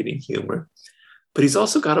self-deprecating humor. But he's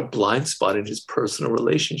also got a blind spot in his personal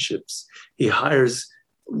relationships. He hires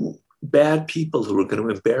bad people who are going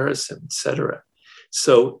to embarrass him, etc.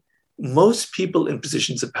 So most people in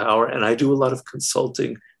positions of power, and I do a lot of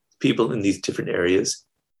consulting people in these different areas,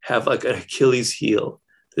 have like an Achilles heel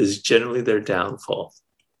that is generally their downfall.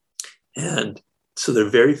 And so there are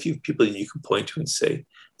very few people you can point to and say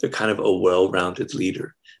they're kind of a well-rounded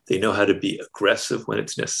leader. They know how to be aggressive when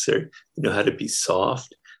it's necessary. They know how to be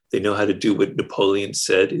soft. They know how to do what Napoleon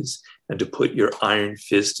said and to put your iron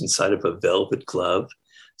fist inside of a velvet glove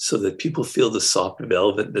so that people feel the soft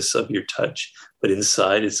velvetness of your touch, but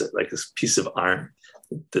inside it's like this piece of iron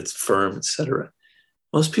that's firm, etc.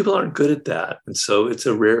 Most people aren't good at that. And so it's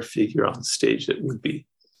a rare figure on stage that would be.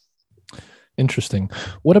 Interesting.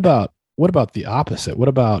 What about the opposite? What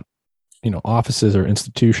about, offices or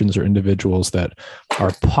institutions or individuals that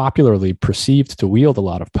are popularly perceived to wield a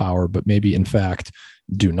lot of power, but maybe in fact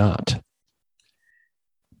do not?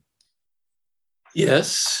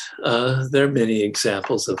 Yes, there are many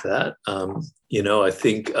examples of that. I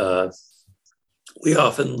think we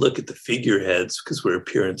often look at the figureheads because we're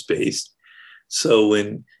appearance-based. So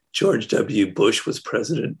when George W. Bush was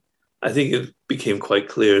president, I think it became quite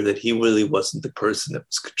clear that he really wasn't the person that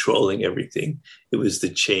was controlling everything. It was the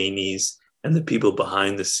Cheneys and the people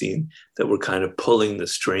behind the scene that were kind of pulling the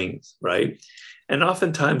strings, right? And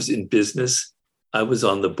oftentimes in business, I was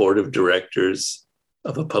on the board of directors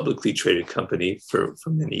of a publicly traded company for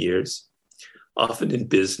many years. Often in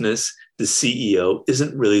business, the CEO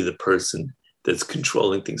isn't really the person that's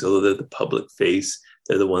controlling things, although they're the public face,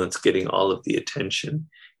 they're the one that's getting all of the attention.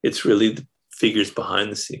 It's really the figures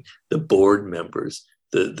behind the scene, the board members,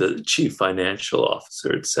 the chief financial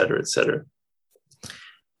officer, et cetera, et cetera.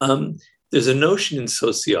 There's a notion in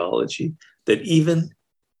sociology that even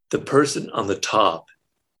the person on the top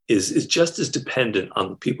is just as dependent on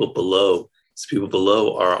the people below as people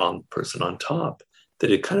below are on the person on top,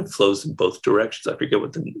 that it kind of flows in both directions. I forget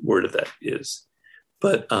what the word of that is.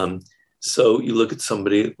 But so you look at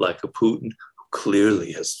somebody like a Putin, who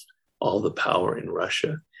clearly has all the power in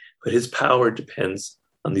Russia, but his power depends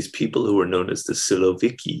on these people who are known as the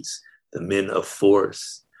Silovikis, the men of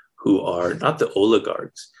force, who are not the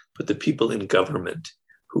oligarchs, but the people in government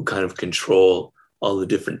who kind of control all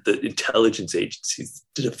the intelligence agencies,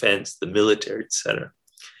 the defense, the military, etc.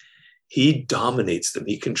 He dominates them.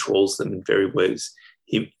 He controls them in various ways.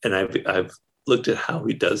 I've looked at how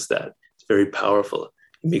he does that. It's very powerful.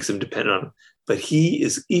 He makes them dependent on him, but he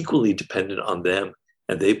is equally dependent on them,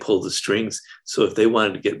 and they pull the strings. So if they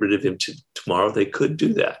wanted to get rid of him tomorrow, they could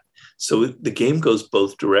do that. So the game goes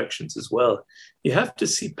both directions as well. You have to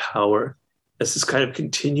see power as this kind of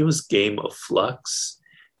continuous game of flux,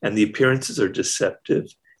 and the appearances are deceptive.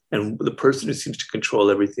 And the person who seems to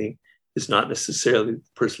control everything is not necessarily the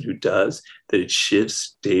person who does, that it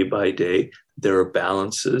shifts day by day. There are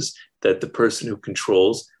balances that the person who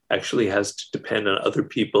controls actually has to depend on other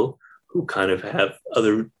people who kind of have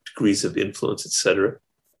other degrees of influence, et cetera.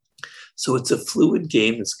 So it's a fluid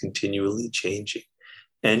game that's continually changing.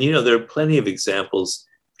 And, there are plenty of examples,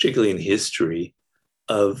 particularly in history,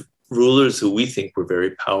 of rulers who we think were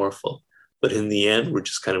very powerful, but in the end were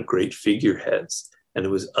just kind of great figureheads. And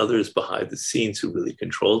there was others behind the scenes who really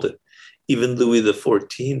controlled it. Even Louis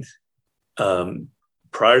XIV,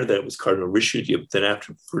 prior to that was Cardinal Richelieu, but then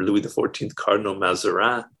after for Louis XIV, Cardinal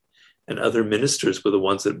Mazarin and other ministers were the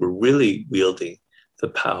ones that were really wielding the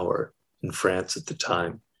power in France at the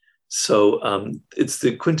time. So it's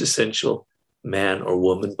the quintessential man or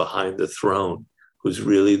woman behind the throne who's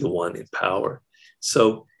really the one in power.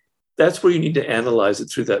 So that's where you need to analyze it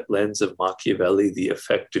through that lens of Machiavelli, the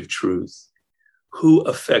effective truth. Who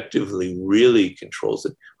effectively really controls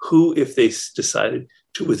it? Who, if they decided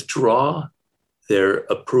to withdraw their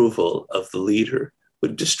approval of the leader,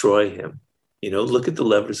 would destroy him? Look at the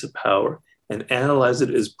levers of power and analyze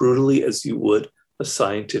it as brutally as you would a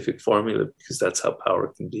scientific formula, because that's how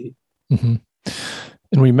power can be. Mm-hmm.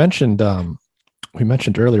 And we mentioned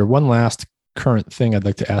earlier, one last current thing I'd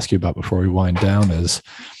like to ask you about before we wind down is,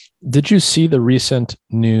 did you see the recent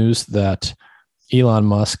news that Elon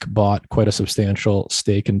Musk bought quite a substantial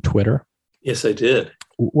stake in Twitter? Yes, I did.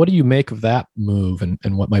 What do you make of that move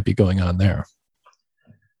and what might be going on there?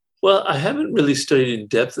 Well, I haven't really studied in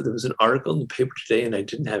depth. There was an article in the paper today, and I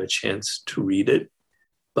didn't have a chance to read it.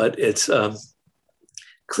 But it's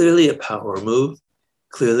clearly a power move.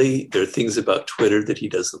 Clearly, there are things about Twitter that he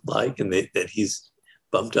doesn't like and that he's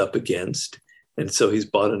bumped up against. And so he's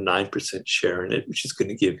bought a 9% share in it, which is going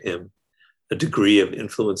to give him a degree of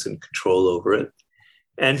influence and control over it.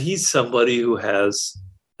 And he's somebody who has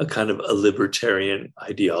a kind of a libertarian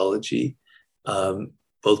ideology,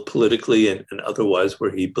 both politically and otherwise,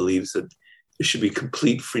 where he believes that there should be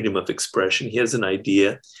complete freedom of expression. He has an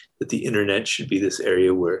idea that the internet should be this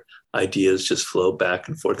area where ideas just flow back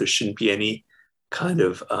and forth. There shouldn't be any kind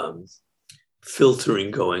of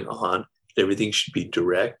filtering going on. Everything should be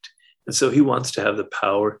direct. And so he wants to have the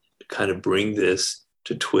power to kind of bring this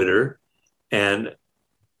to Twitter. And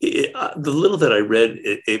the little that I read,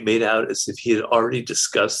 it made out as if he had already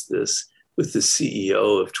discussed this with the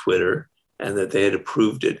CEO of Twitter and that they had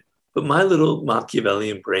approved it. But my little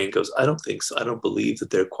Machiavellian brain goes, I don't think so. I don't believe that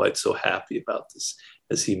they're quite so happy about this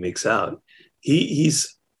as he makes out.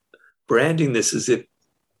 He's branding this as if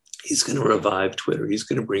he's going to revive Twitter. He's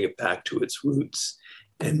going to bring it back to its roots.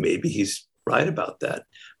 And maybe he's right about that.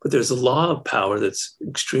 But there's a law of power that's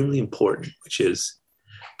extremely important, which is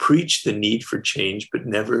preach the need for change, but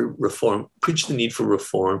never reform. Preach the need for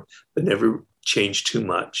reform, but never change too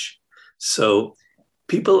much. So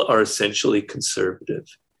people are essentially conservative.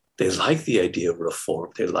 They like the idea of reform.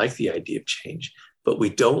 They like the idea of change, but we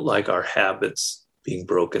don't like our habits being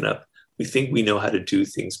broken up. We think we know how to do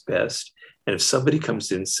things best. And if somebody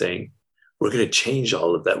comes in saying, we're going to change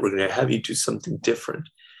all of that, we're going to have you do something different.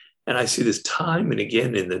 And I see this time and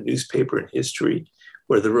again in the newspaper and history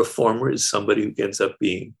where the reformer is somebody who ends up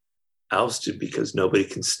being ousted because nobody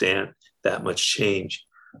can stand that much change.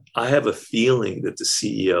 I have a feeling that the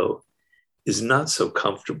CEO is not so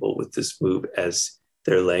comfortable with this move as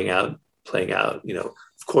they're playing out.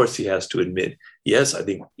 Of course, he has to admit, yes, I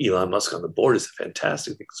think Elon Musk on the board is a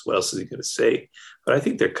fantastic thing. What else is he going to say? But I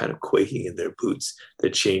think they're kind of quaking in their boots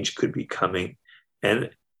that change could be coming. And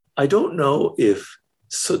I don't know if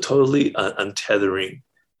so totally untethering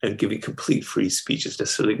and giving complete free speech is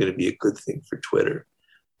necessarily going to be a good thing for Twitter.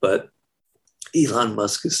 But Elon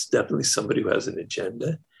Musk is definitely somebody who has an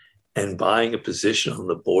agenda, and buying a position on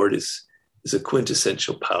the board is a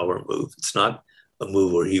quintessential power move. It's not a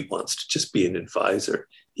move where he wants to just be an advisor.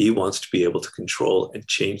 He wants to be able to control and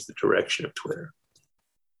change the direction of Twitter.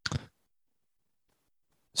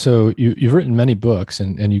 So you've written many books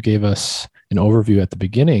and you gave us an overview at the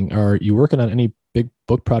beginning. Are you working on any big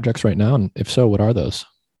book projects right now? And if so, what are those?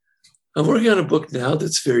 I'm working on a book now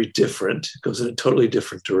that's very different. It goes in a totally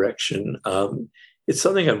different direction. It's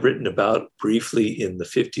something I've written about briefly in the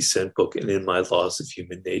 50 Cent book and in my Laws of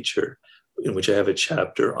Human Nature, in which I have a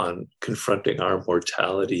chapter on confronting our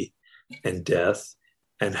mortality and death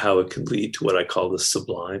and how it can lead to what I call the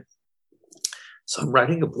sublime. So I'm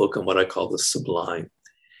writing a book on what I call the sublime.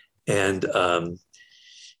 And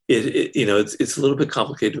it's a little bit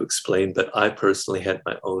complicated to explain, but I personally had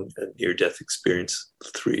my own near-death experience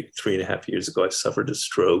three and a half years ago. I suffered a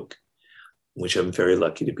stroke, which I'm very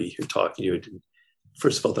lucky to be here talking to you.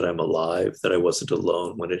 First of all, that I'm alive, that I wasn't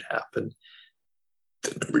alone when it happened.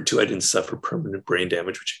 Number two, I didn't suffer permanent brain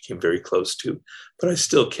damage, which I came very close to, but I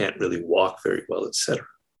still can't really walk very well, etc.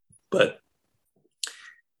 But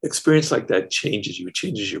experience like that changes you. It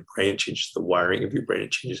changes your brain, changes the wiring of your brain,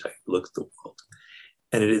 it changes how you look at the world.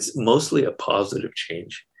 And it is mostly a positive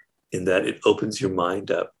change in that it opens your mind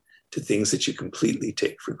up to things that you completely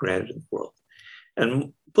take for granted in the world.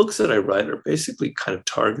 And books that I write are basically kind of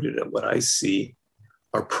targeted at what I see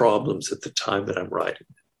are problems at the time that I'm writing.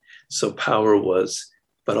 So Power was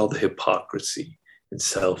about all the hypocrisy in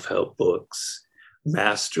self-help books.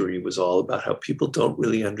 Mastery was all about how people don't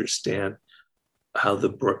really understand how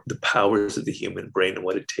the powers of the human brain and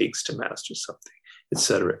what it takes to master something,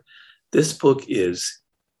 etc. This book is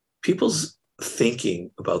people's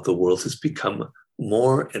thinking about the world has become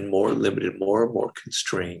more and more limited, more and more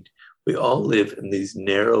constrained. We all live in these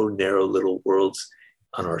narrow little worlds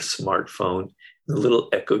on our smartphone, the little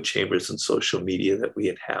echo chambers on social media that we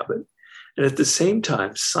inhabit. And at the same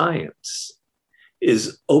time, science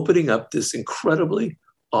is opening up this incredibly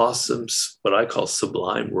awesome, what I call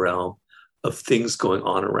sublime realm of things going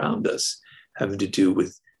on around us, having to do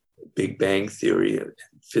with Big Bang theory and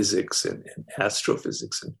physics and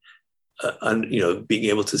astrophysics and being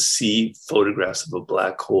able to see photographs of a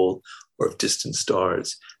black hole or of distant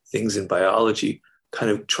stars, things in biology,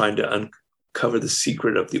 kind of trying to uncover the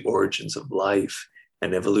secret of the origins of life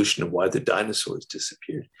and evolution and why the dinosaurs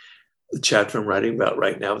disappeared. The chapter I'm writing about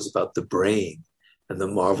right now is about the brain and the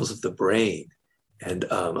marvels of the brain. And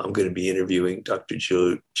I'm going to be interviewing Dr.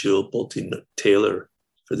 Jill Bolte-Taylor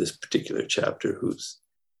for this particular chapter, who's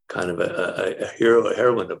kind of a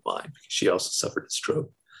heroine of mine, because she also suffered a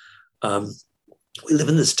stroke. We live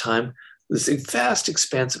in this time, this vast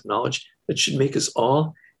expanse of knowledge that should make us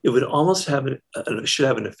all, it would almost should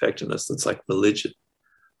have an effect on us that's like religion.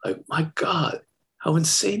 Like, my God, how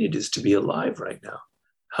insane it is to be alive right now.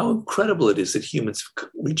 How incredible it is that humans have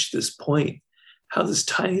reached this point. How this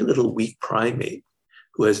tiny little weak primate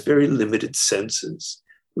who has very limited senses,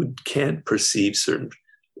 who can't perceive certain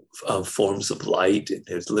forms of light and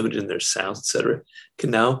is limited in their sounds, etc.,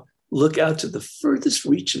 can now look out to the furthest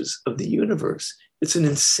reaches of the universe. It's an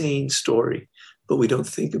insane story, but we don't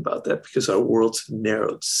think about that because our worlds have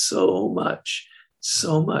narrowed so much,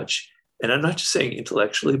 so much. And I'm not just saying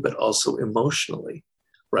intellectually, but also emotionally,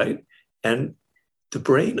 right? And the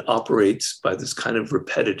brain operates by this kind of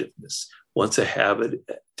repetitiveness. Once a habit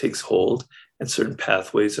takes hold and certain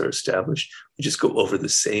pathways are established, we just go over the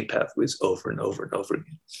same pathways over and over and over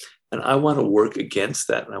again. And I want to work against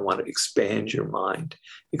that. And I want to expand your mind,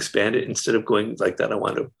 expand it. Instead of going like that, I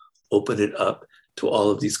want to open it up to all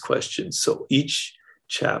of these questions. So each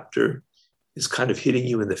chapter is kind of hitting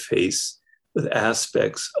you in the face with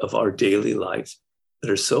aspects of our daily life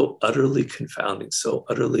that are so utterly confounding, so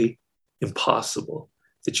utterly impossible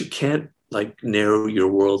that you can't like narrow your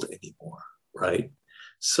world anymore, right?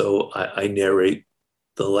 So I narrate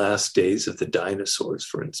the last days of the dinosaurs,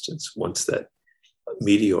 for instance, once that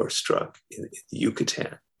meteor struck in the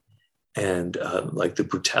Yucatan, and like the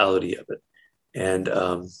brutality of it. And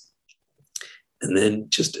then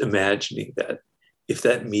just imagining that if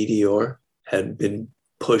that meteor had been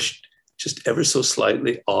pushed just ever so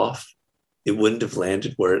slightly off, it wouldn't have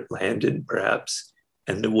landed where it landed, perhaps,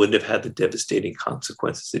 and it wouldn't have had the devastating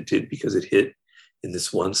consequences it did because it hit in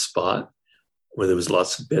this one spot where there was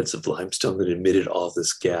lots of beds of limestone that emitted all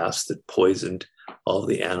this gas that poisoned all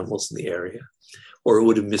the animals in the area, or it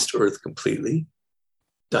would have missed Earth completely.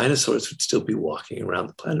 Dinosaurs would still be walking around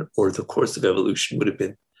the planet, or the course of evolution would have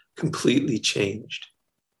been completely changed,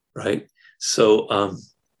 right? So I'm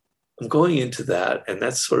going into that, and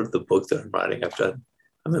that's sort of the book that I'm writing.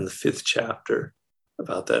 I'm in the 5th chapter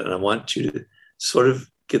about that, and I want you to sort of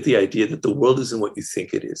get the idea that the world isn't what you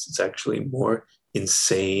think it is. It's actually more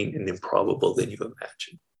insane and improbable than you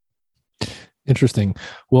imagine. Interesting.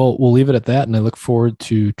 Well, we'll leave it at that, and I look forward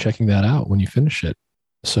to checking that out when you finish it.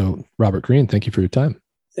 So, Robert Greene, thank you for your time.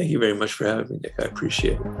 Thank you very much for having me, Nick. I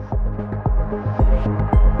appreciate it.